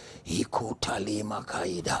Italere, Ikutali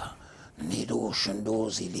Makaida, Nido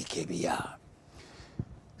Shandozi Likebia.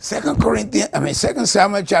 2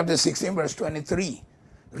 Samuel chapter 16, verse 23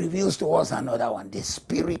 reveals to us another one, the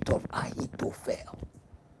spirit of Ahithophel.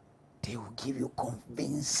 They will give you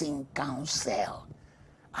convincing counsel,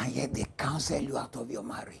 and yet they counsel you out of your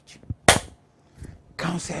marriage,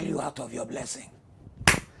 counsel you out of your blessing,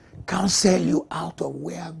 counsel you out of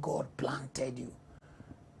where God planted you.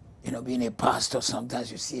 You know, being a pastor,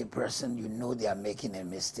 sometimes you see a person, you know they are making a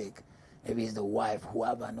mistake. Maybe it's the wife who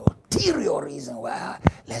have an ulterior reason why,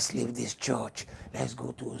 let's leave this church, let's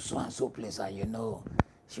go to so-and-so place, and you know,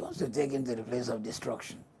 she wants to take him to the place of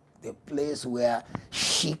destruction. The place where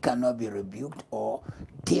she cannot be rebuked, or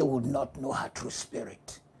they would not know her true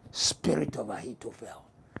spirit. Spirit of Ahithophel.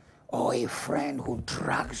 Or a friend who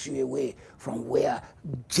drags you away from where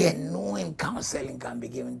genuine counseling can be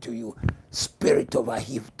given to you. Spirit of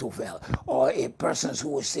Ahithophel. Or a person who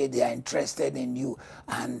will say they are interested in you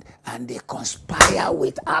and they conspire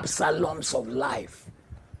with Absaloms of life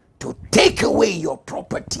to take away your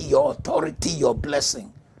property, your authority, your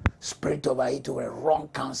blessing. Spirit of Ahithophel, wrong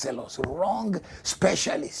counselors, wrong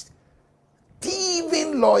specialists,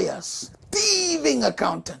 thieving lawyers, thieving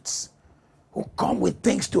accountants who come with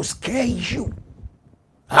things to scare you.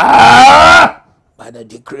 By the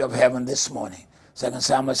decree of heaven this morning, 2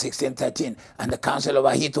 Samuel 16:13, and the counsel of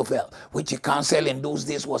Ahithophel, which he counseled in those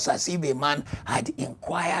days, was as if a man had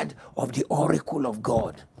inquired of the oracle of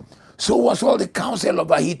God. So was all the counsel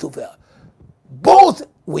of Ahithophel, both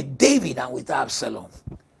with David and with Absalom.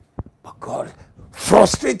 But God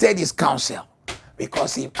frustrated his counsel,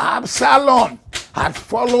 because if Absalom had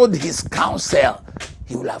followed his counsel,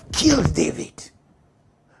 he would have killed David.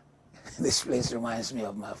 This place reminds me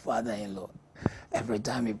of my father-in-law. Every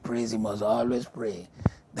time he prays, he must always pray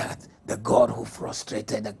that the God who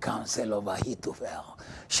frustrated the counsel of Ahithophel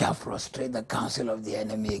shall frustrate the counsel of the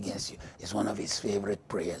enemy against you. It's one of his favorite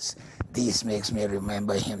prayers. This makes me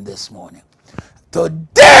remember him this morning.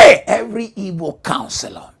 Today, every evil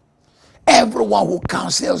counselor, everyone who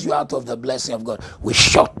counsels you out of the blessing of God, we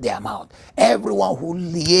shut their mouth. Everyone who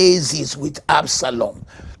liaises with Absalom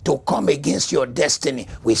to come against your destiny,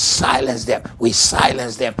 we silence them. We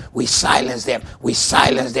silence them. We silence them. We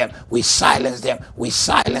silence them. We silence them. We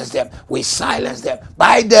silence them. We silence them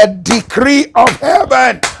by the decree of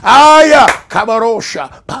heaven. Aya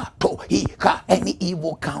kabarosha pato hika. Any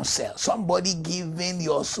evil counsel, somebody giving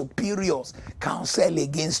your superiors counsel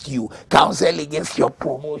against you, counsel against your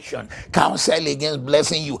promotion, counsel against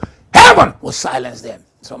blessing you, heaven will silence them.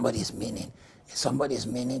 Somebody is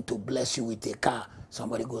meaning to bless you with a car.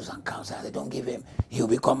 Somebody goes and counsels. They don't give him. He'll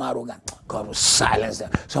become arrogant. God will silence them.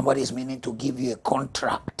 Somebody is meaning to give you a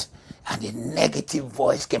contract, and a negative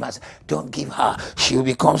voice came and said, don't give her. She'll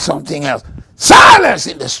become something else. Silence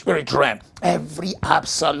in the spirit realm. Every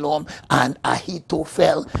Absalom and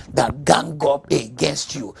Ahithophel that gang up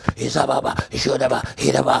against you. Isababa, Shodaba,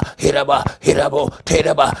 Hiraba, Hiraba, Hirabo,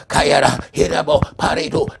 Teraba, Kayara, Hirabo,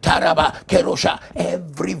 Paredo, Taraba, Kerosha.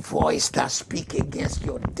 Every voice that speaks against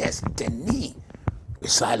your destiny, we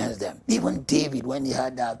silence them. Even David, when he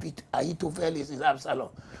had Ahithophel is Absalom,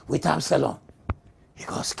 with Absalom, He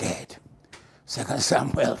got scared. 2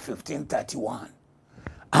 Samuel 15:31.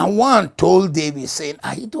 And one told David, saying,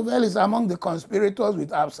 Ahithophel is among the conspirators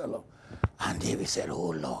with Absalom. And David said,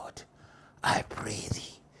 Oh Lord, I pray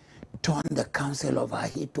thee, turn the counsel of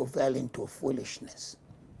Ahithophel into foolishness.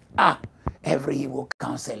 Every evil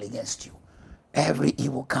counsel against you, every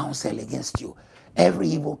evil counsel against you, every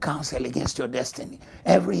evil counsel against your destiny,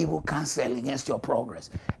 every evil counsel against your progress,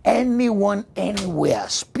 anyone anywhere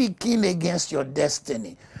speaking against your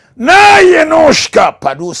destiny,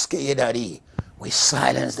 we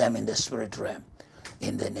silence them in the spirit realm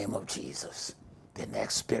in the name of Jesus. The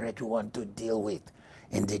next spirit we want to deal with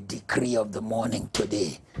in the decree of the morning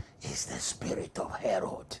today is the spirit of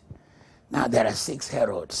Herod. Now there are 6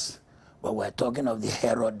 Herods, but we're talking of the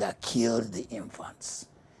Herod that killed the infants.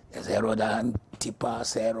 There's Herod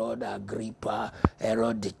Antipas, Herod Agrippa,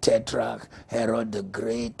 Herod the Tetrarch, Herod the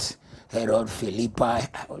Great, Herod Philippi. I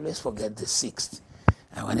always forget the 6th.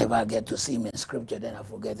 And whenever I get to see him in scripture, then I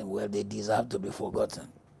forget him. Well, they deserve to be forgotten.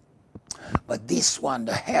 But this one,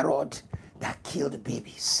 the Herod that killed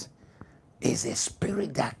babies, is a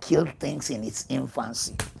spirit that killed things in its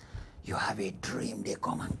infancy. You have a dream, they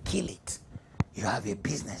come and kill it. You have a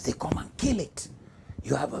business, they come and kill it.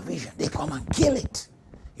 You have a vision, they come and kill it.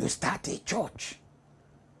 You start a church,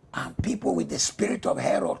 and people with the spirit of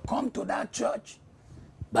Herod come to that church.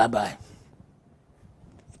 Bye-bye.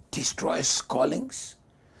 Destroys callings,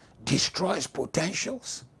 destroys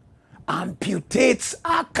potentials, amputates.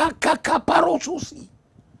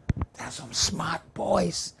 There are some smart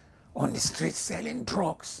boys on the street selling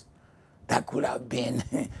drugs that could have been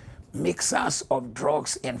mixers of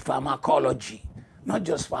drugs in pharmacology, not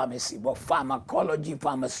just pharmacy, but pharmacology,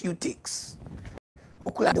 pharmaceutics.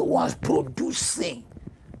 Who could have the ones producing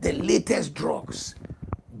the latest drugs.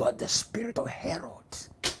 But the spirit of Herod,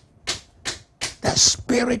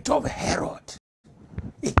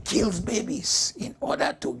 it kills babies in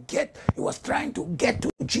order to get, it was trying to get to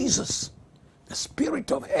Jesus. The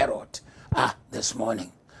spirit of Herod. This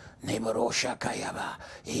morning, Neborosha Kayaba,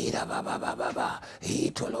 Ida Baba Baba,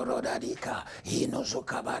 Itolorodadika,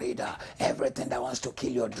 Inozukabarida, everything that wants to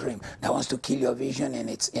kill your dream, that wants to kill your vision in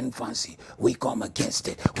its infancy, we come against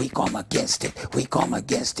it, we come against it, we come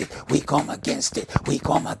against it, we come against it, we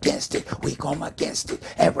come against it, we come against it.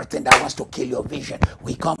 Everything that wants to kill your vision,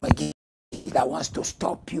 we come against it, that wants to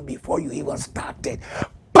stop you before you even started.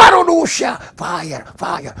 Parodusha, fire,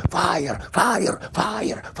 fire, fire, fire,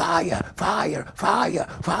 fire, fire, fire, fire,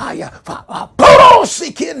 fire, fire.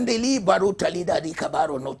 Porosikindili barutalida di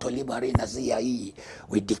kabaro notolibarina ziyai.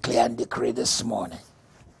 We declare and decree this morning,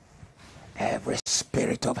 every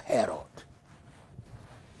spirit of Herod,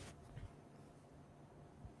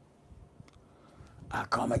 I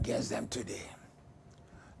come against them today.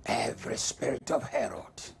 Every spirit of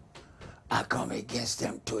Herod, I come against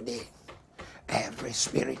them today. Every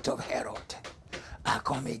spirit of Herod, I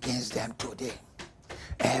come against them today.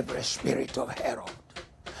 Every spirit of Herod,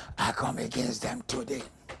 I come against them today.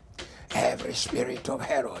 Every spirit of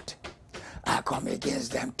Herod, I come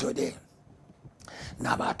against them today.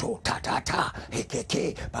 Nabato tatata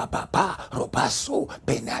hekeke bababa robaso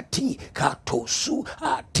benati katosu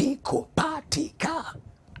atiko patika.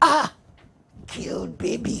 Killed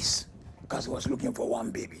babies because he was looking for one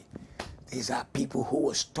baby. These are people who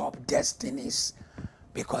will stop destinies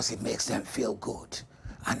because it makes them feel good.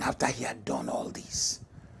 And after he had done all this,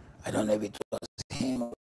 I don't know if it was him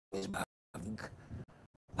or his brother.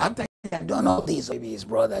 After he had done all this, maybe his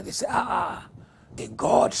brother, they say, the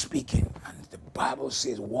God speaking. And the Bible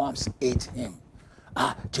says worms ate him.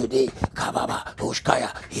 Today, Kababa,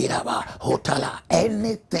 Hoshkaya, Hiraba, Hotala,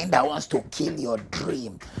 anything that wants to kill your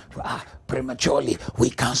dream prematurely, we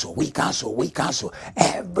cancel, we cancel, we cancel.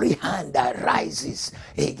 Every hand that rises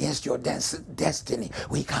against your destiny,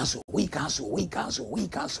 we cancel, we cancel, we cancel, we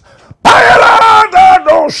cancel. In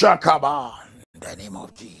the name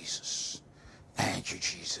of Jesus. Thank you,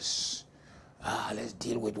 Jesus. Let's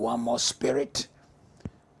deal with one more spirit.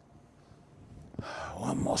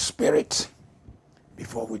 One more spirit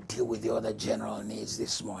before we deal with the other general needs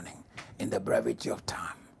this morning in the brevity of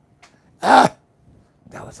time.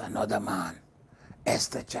 There was another man.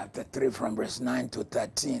 Esther chapter 3 from verse 9 to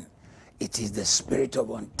 13. It is the spirit of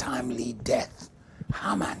untimely death.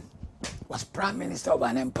 Haman was prime minister of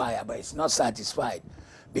an empire, but he's not satisfied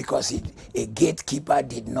because a gatekeeper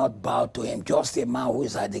did not bow to him, just a man who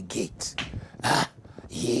is at the gate.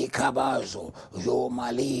 Ye Kabazo, Yo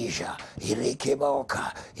Malaysia,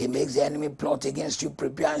 Irekeboka. He makes the enemy plot against you,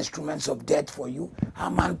 prepare instruments of death for you.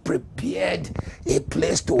 Haman prepared a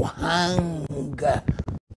place to hang.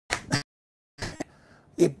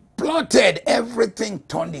 He plotted, everything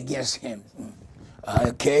turned against him.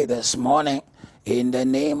 Okay, this morning, in the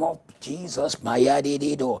name of Jesus,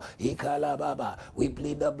 Mayadidido, Ikalababa, we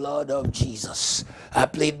plead the blood of Jesus. I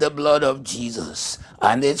plead the blood of Jesus,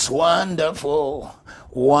 and it's wonderful,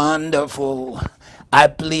 wonderful. I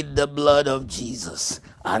plead the blood of Jesus,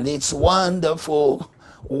 and it's wonderful,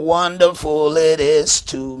 wonderful it is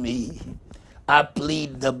to me. I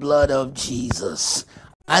plead the blood of Jesus,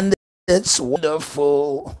 and it's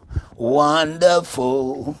wonderful,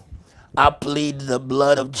 wonderful. I plead the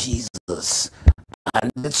blood of Jesus,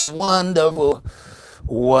 and it's wonderful,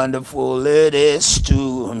 wonderful it is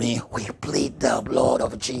to me. We plead the blood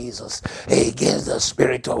of Jesus against the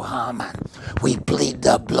spirit of Haman. We plead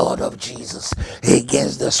the blood of Jesus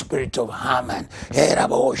against the spirit of Haman.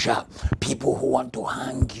 People who want to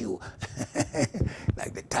hang you.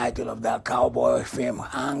 Like the title of that cowboy film,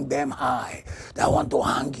 hang them high. They want to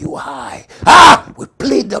hang you high. We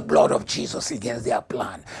plead the blood of Jesus against their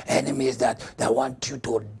plan. Enemies that want you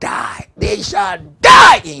to die, they shall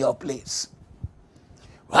die in your place.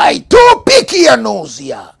 Right? To picky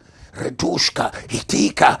nausea. Redushka,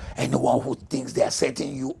 Hitika, anyone who thinks they are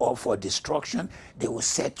setting you up for destruction, they will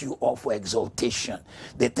set you up for exaltation.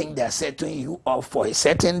 They think they are setting you up for a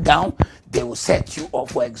setting down, they will set you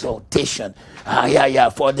up for exaltation.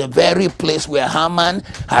 For the very place where Haman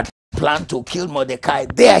had planned to kill Mordecai,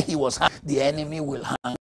 there he was. The enemy will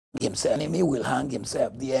hang himself. The enemy will hang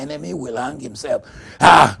himself. The enemy will hang himself.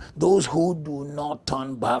 Those who do not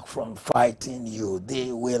turn back from fighting you,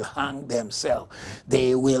 they will hang themselves.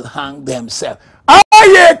 They will hang themselves.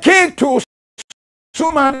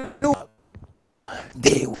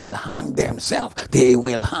 They will hang themselves. They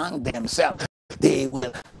will hang themselves. They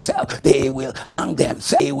will hang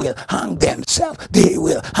themselves. They will hang themselves. They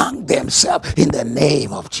will hang themselves in the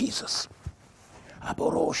name of Jesus.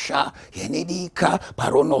 Aborosha, Yenidika,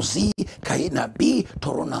 Paronozi, Kainabi,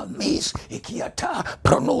 Toronamis, Ikiata,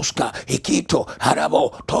 Pronoska, Ikito,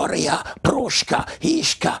 Harabo, Toria, Proshka,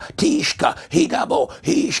 Hishka, Tishka, Hidabo,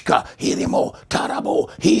 Hishka, Hirimo,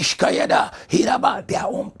 Tarabo, Hishka Yada, Hiraba, their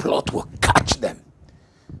own plot will catch them.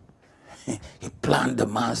 He planned the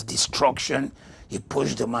man's destruction, he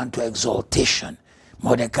pushed the man to exaltation.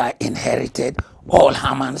 Mordecai inherited all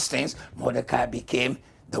Haman's things. Mordecai became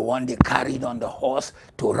the one they carried on the horse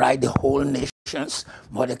to ride the whole nations.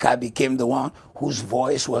 Mordecai became the one whose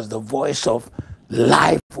voice was the voice of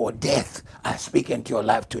life or death. I speak into your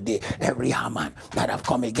life today. Every Haman that have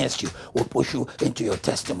come against you will push you into your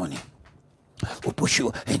testimony. We'll push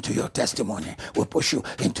you into your testimony. We'll push you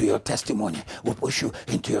into your testimony. We'll push you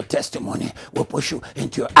into your testimony. We'll push you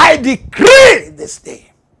into your... I decree this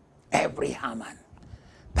day, every Haman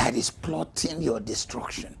that is plotting your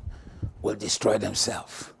destruction will destroy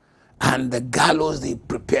themselves. And the gallows they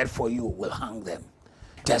prepared for you will hang them.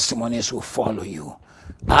 Testimonies will follow you.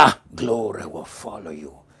 Glory will follow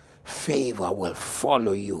you. Favor will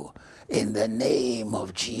follow you. In the name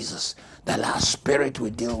of Jesus. The last spirit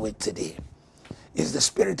we deal with today is the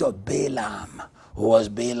spirit of Balaam. Who was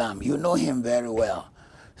Balaam? You know him very well.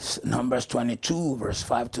 Numbers 22, verse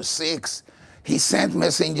 5 to 6. He sent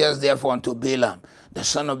messengers therefore unto Balaam, the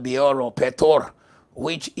son of Beor or Petor,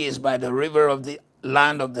 which is by the river of the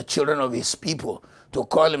land of the children of his people, to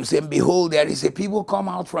call him, saying, Behold, there is a people come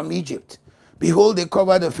out from Egypt. Behold, they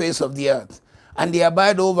cover the face of the earth, and they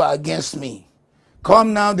abide over against me.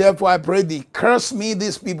 Come now, therefore, I pray thee, curse me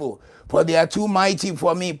these people, for they are too mighty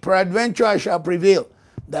for me. Peradventure I shall prevail,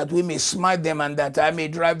 that we may smite them, and that I may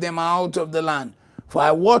drive them out of the land. For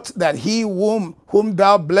I wot that he whom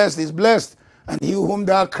thou blessed is blessed, and he whom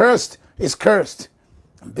thou cursed is cursed.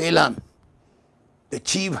 And Balaam, the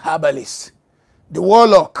chief herbalist, the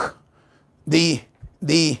warlock, the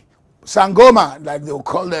Sangoma, like they'll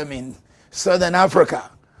call them in Southern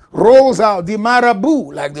Africa, rolls out, the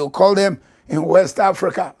Marabu, like they'll call them in West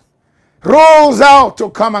Africa, rolls out to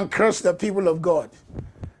come and curse the people of God.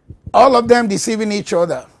 All of them deceiving each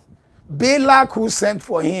other. Balak, who sent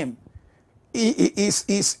for him, is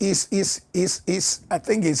I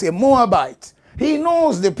think he's a Moabite. He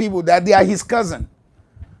knows the people, that they are his cousin.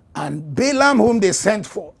 And Balaam, whom they sent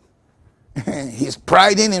for, he's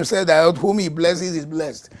priding himself that whom he blesses is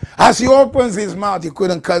blessed. As he opens his mouth, he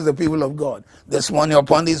couldn't curse the people of God. This morning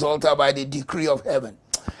upon this altar, by the decree of heaven,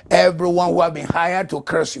 everyone who have been hired to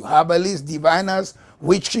curse you, herbalists, diviners,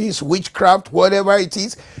 witches, witchcraft, whatever it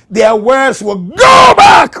is, their words will go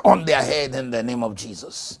back on their head in the name of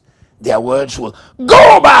Jesus. Their words will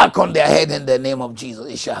go back on their head in the name of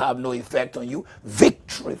Jesus. It shall have no effect on you.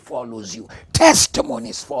 Victory follows you.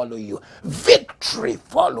 Testimonies follow you. Victory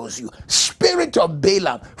follows you. Spirit of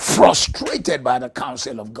Balaam, frustrated by the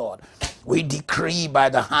counsel of God. We decree by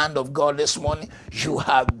the hand of God this morning, you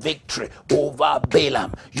have victory over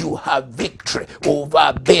Balaam. You have victory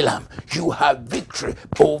over Balaam. You have victory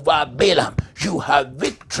over Balaam. You have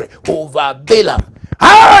victory over Balaam.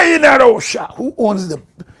 Who owns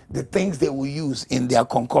the things they will use in their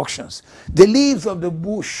concoctions? The leaves of the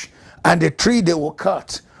bush and the tree they will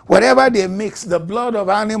cut. Whatever they mix, the blood of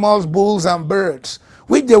animals, bulls, and birds,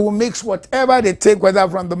 which they will mix whatever they take, whether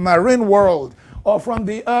from the marine world or from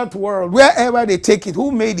the earth world, wherever they take it.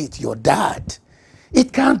 Who made it? Your dad.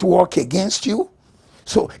 It can't work against you.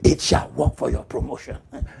 So it shall work for your promotion.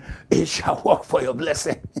 It shall work for your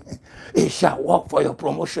blessing. It shall work for your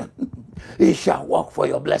promotion. It shall work for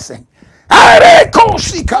your blessing. The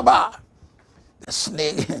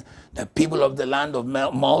snake, the people of the land of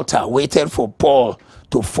Malta waited for Paul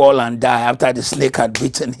to fall and die after the snake had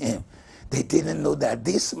bitten him. They didn't know that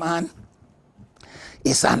this man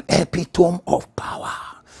is an epitome of power.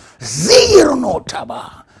 Zero no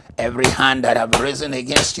taba. Every hand that have risen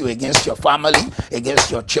against you, against your family,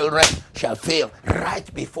 against your children, shall fail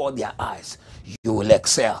right before their eyes. You will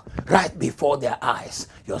excel right before their eyes.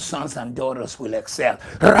 Your sons and daughters will excel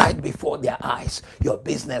right before their eyes. Your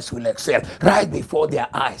business will excel right before their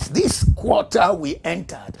eyes. This quarter we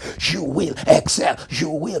entered, you will excel.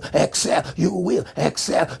 You will excel. You will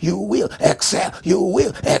excel. You will excel. You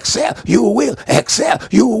will excel. You will excel.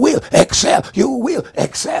 You will excel. You will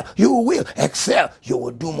excel. You will excel. You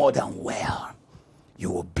will do more than well.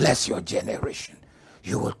 You will bless your generation.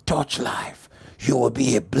 You will touch life. You will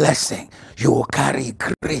be a blessing. You will carry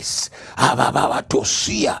grace. Ababa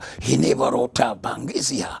tosia, hinevarota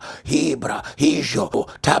bangisia, hebra, hijo,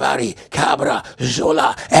 tabari, cabra,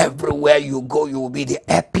 zola. Everywhere you go, you will be the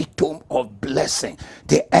epitome of blessing,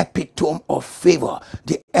 the epitome of favor,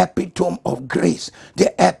 the epitome of grace,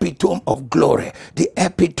 the epitome of glory, the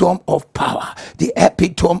epitome of power, the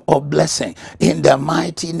epitome of blessing. In the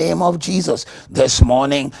mighty name of Jesus, this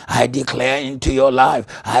morning I declare into your life,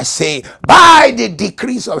 I say, by the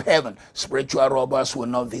decrees of heaven, spiritual robbers will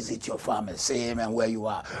not visit your family. Say amen where you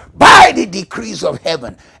are. By the decrees of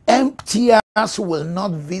heaven, emptiers will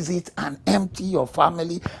not visit and empty your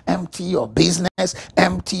family, empty your business,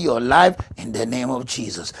 empty your life in the name of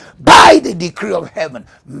Jesus. By the decree of heaven,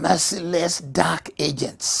 merciless dark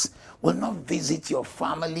agents will not visit your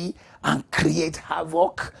family and create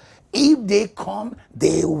havoc. If they come,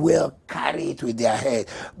 they will carry it with their head.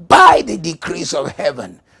 By the decrees of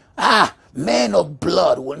heaven, men of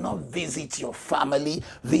blood will not visit your family,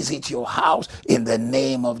 visit your house in the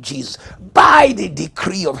name of Jesus. By the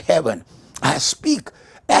decree of heaven, I speak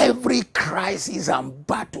every crisis and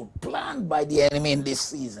battle planned by the enemy in this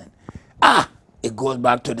season. It goes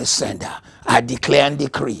back to the sender. I declare and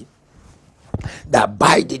decree that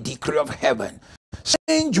by the decree of heaven,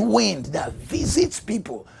 strange wind that visits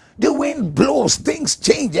people, the wind blows, things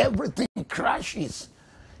change, everything crashes,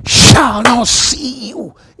 shall not see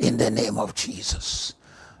you in the name of Jesus.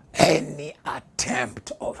 Any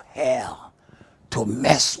attempt of hell to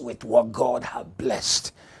mess with what God has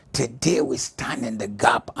blessed, today we stand in the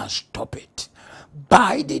gap and stop it.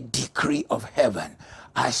 By the decree of heaven,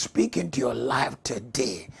 I speak into your life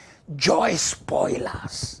today. Joy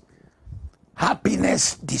spoilers,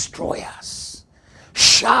 happiness destroyers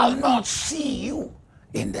shall not see you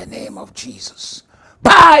in the name of Jesus.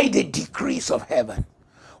 By the decrees of heaven,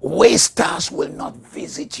 wasters will not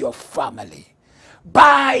visit your family.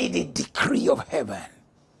 By the decree of heaven,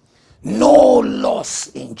 no loss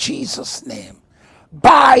in Jesus' name.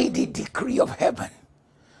 By the decree of heaven,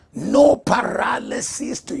 no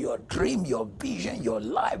paralysis to your dream, your vision, your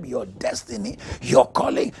life, your destiny, your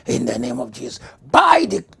calling in the name of Jesus. By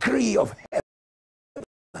the decree of heaven,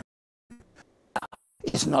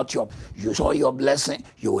 it's not you saw your blessing,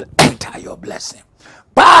 you will enter your blessing.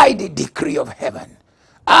 By the decree of heaven,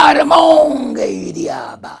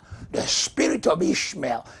 the spirit of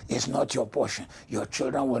Ishmael is not your portion. Your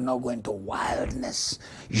children will not go into wildness.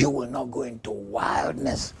 You will not go into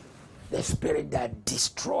wildness. The spirit that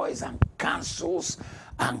destroys and cancels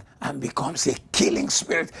and becomes a killing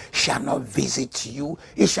spirit shall not visit you.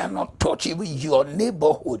 It shall not touch even your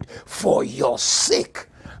neighborhood for your sake.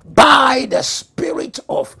 By the Spirit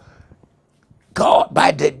of God,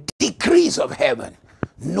 by the decrees of heaven,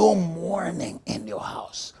 no mourning in your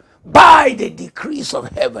house. By the decrees of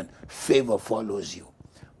heaven, favor follows you,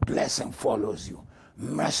 blessing follows you,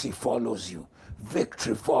 mercy follows you,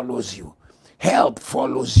 victory follows you, help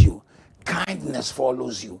follows you, kindness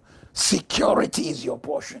follows you, security is your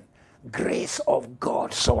portion, grace of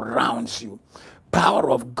God surrounds you.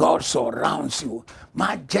 power of God surrounds you.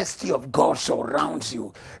 Majesty of God surrounds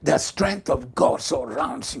you. The strength of God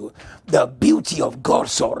surrounds you. The beauty of God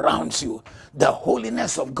surrounds you. The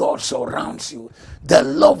holiness of God surrounds you. The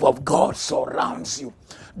love of God surrounds you.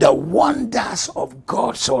 The wonders of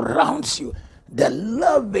God surrounds you. The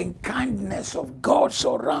loving kindness of God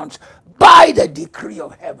surrounds by the decree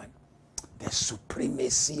of heaven. The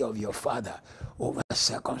supremacy of your Father over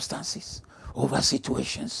circumstances, over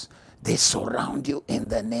situations, they surround you in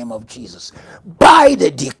the name of Jesus. By the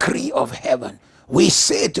decree of heaven, we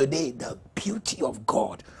say today the beauty of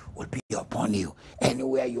God will be upon you.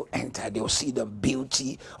 Anywhere you enter, they'll see the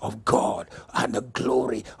beauty of God and the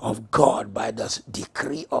glory of God by the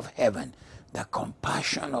decree of heaven. The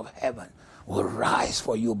compassion of heaven will rise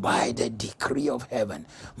for you by the decree of heaven.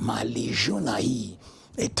 Malijunai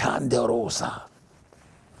etanderosa.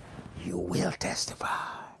 You will testify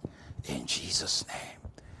in Jesus' name.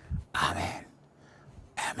 Amen.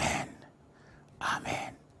 Amen.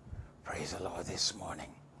 Amen. Praise the Lord this morning.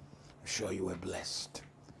 I'm sure you were blessed.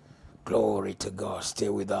 Glory to God. Stay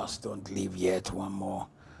with us. Don't leave yet. One more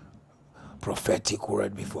prophetic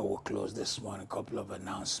word before we close this morning. A couple of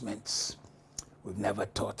announcements. We've never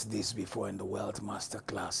taught this before in the Wealth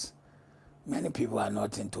Masterclass. Many people are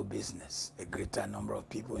not into business. A greater number of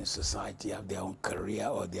people in society have their own career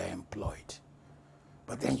or they are employed.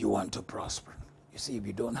 But then you want to prosper. You see, if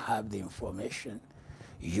you don't have the information,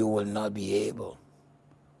 you will not be able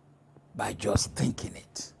by just thinking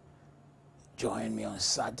it. Join me on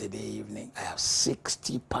Saturday evening. I have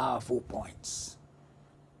 60 powerful points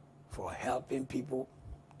for helping people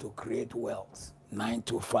to create wealth.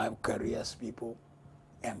 9-to-5 careers people,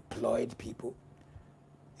 employed people.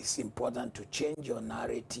 It's important to change your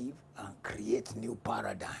narrative and create new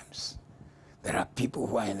paradigms. There are people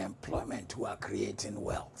who are in employment who are creating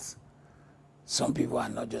wealth. Some people are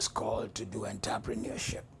not just called to do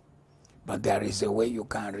entrepreneurship, but there is a way you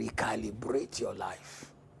can recalibrate your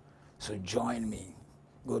life. So join me.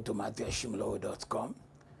 Go to MatthewAshimolowo.com.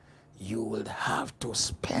 You will have to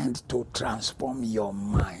spend to transform your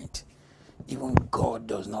mind. Even God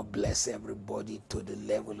does not bless everybody to the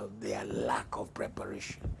level of their lack of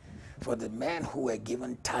preparation. For the men who were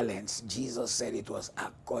given talents, Jesus said it was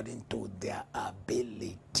according to their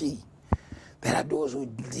ability. There are those who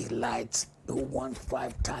delight, who want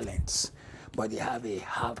 5 talents, but they have a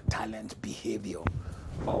half-talent behavior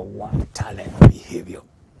or 1-talent behavior.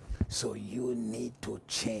 So you need to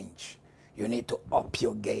change. You need to up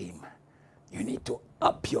your game. You need to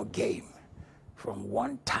up your game from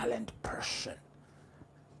 1-talent person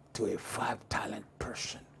to a 5-talent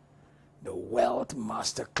person. The Wealth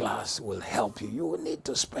Masterclass will help you. You will need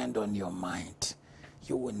to spend on your mind.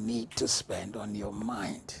 You will need to spend on your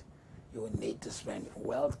mind. You will need to spend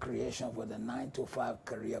wealth creation for the 9-to-5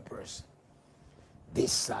 career person.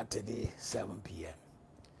 This Saturday, 7 p.m.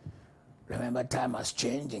 Remember, time has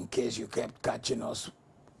changed in case you kept catching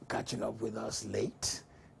up with us late.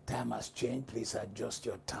 Time has changed. Please adjust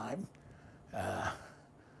your time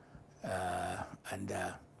and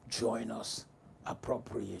join us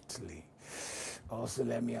appropriately. Also,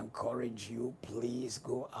 let me encourage you, please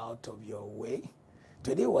go out of your way.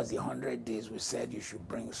 Today was the 100 days we said you should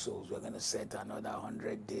bring souls. We're going to set another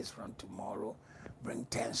 100 days from tomorrow. Bring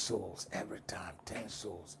 10 souls every time, 10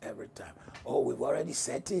 souls every time. Oh, we've already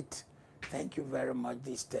set it. Thank you very much,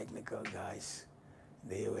 these technical guys.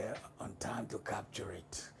 They were on time to capture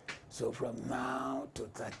it. So from now to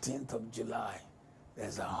 13th of July,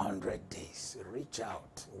 there's 100 days. Reach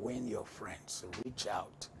out, win your friends, reach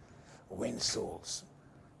out, win souls.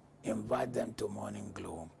 Invite them to Morning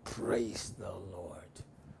Gloom. Praise the Lord.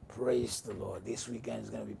 Praise the Lord. This weekend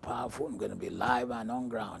is going to be powerful. I'm going to be live and on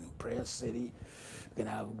ground in Prayer City. We're going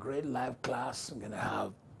to have a great live class. I'm going to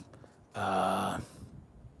have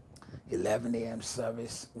 11 a.m.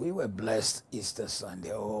 service. We were blessed Easter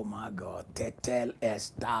Sunday. Oh my God. Tetel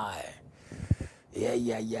estai.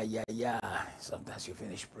 Yeah. Sometimes you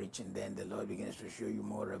finish preaching, then the Lord begins to show you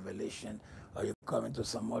more revelation, or you come into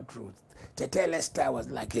some more truth. Tetelestai was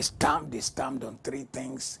like a stamp. They stamped on 3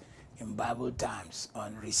 things in Bible times.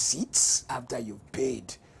 On receipts after you've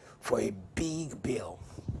paid for a big bill.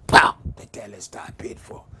 Pow! Tetelestai paid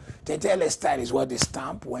for. Tetelestai is what they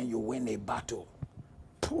stamp when you win a battle.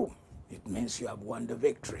 Boom! It means you have won the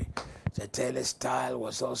victory. Tetelestai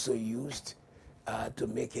was also used to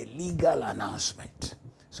make a legal announcement.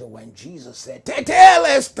 So when Jesus said,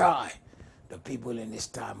 Tetelestai, the people in his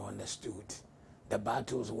time understood. The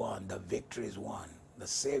battle's won, the victory is won. The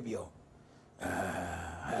Savior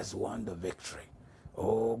has won the victory.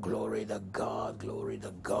 Oh, glory to God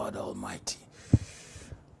Almighty.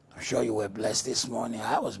 I'm sure you were blessed this morning.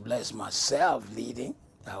 I was blessed myself leading.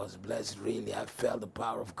 I was blessed really. I felt the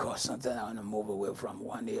power of God. Sometimes I want to move away from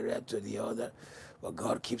one area to the other. But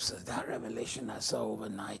God keeps us. That revelation I saw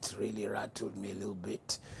overnight really rattled me a little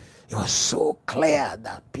bit. It was so clear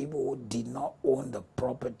that people who did not own the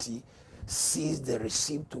property seized the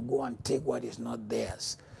receipt to go and take what is not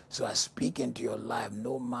theirs. So I speak into your life.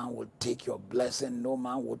 No man will take your blessing. No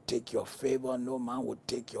man will take your favor. No man will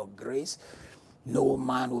take your grace. No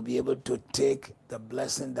man will be able to take the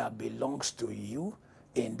blessing that belongs to you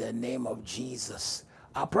in the name of Jesus.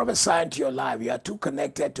 I prophesy into your life. You are too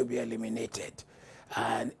connected to be eliminated.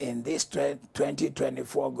 And in this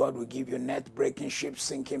 2024, God will give you net-breaking,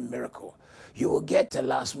 ship-sinking miracle. You will get a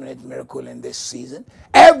last-minute miracle in this season.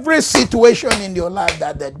 Every situation in your life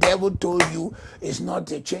that the devil told you is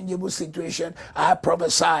not a changeable situation, I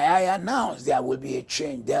prophesy, I announce there will be a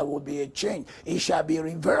change. There will be a change. It shall be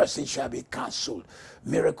reversed. It shall be cancelled.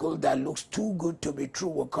 Miracle that looks too good to be true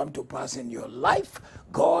will come to pass in your life.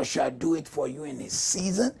 God shall do it for you in his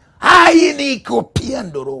season.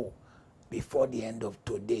 Before the end of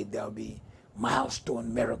today, there will be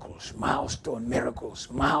milestone miracles, milestone miracles,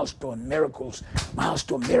 milestone miracles,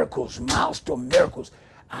 milestone miracles, milestone miracles.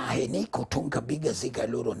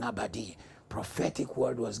 Prophetic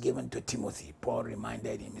word was given to Timothy. Paul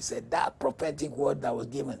reminded him. He said, that prophetic word that was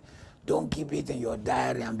given, don't keep it in your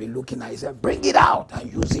diary and be looking at it. He said, bring it out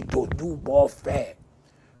and use it to do warfare.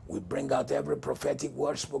 We bring out every prophetic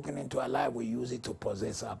word spoken into our life. We use it to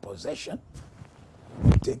possess our possession,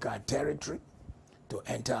 take our territory, to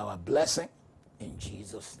enter our blessing. In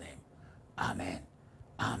Jesus' name, amen,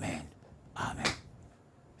 amen, amen.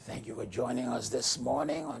 Thank you for joining us this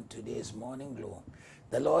morning on today's Morning Glow.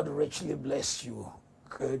 The Lord richly bless you.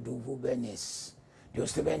 Keduvu benis.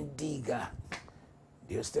 Dios te bendiga.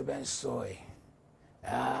 Dios te bensoy.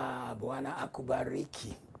 Bwana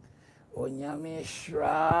akubariki.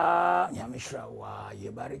 Onyamishra. Nyamishra wa.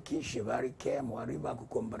 Yebarikishe barike. Mwariba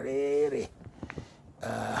kukombrere.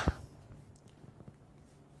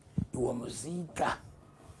 Uwa muzika.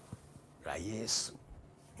 Ra Yesu.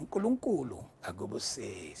 Nkulunkulu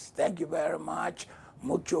says, thank you very much.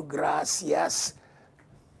 Mucho gracias.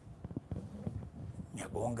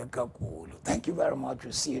 Nyabonga kakulu. Thank you very much.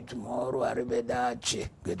 We'll see you tomorrow. Arrivederci.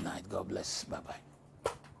 Good night. God bless. Bye-bye.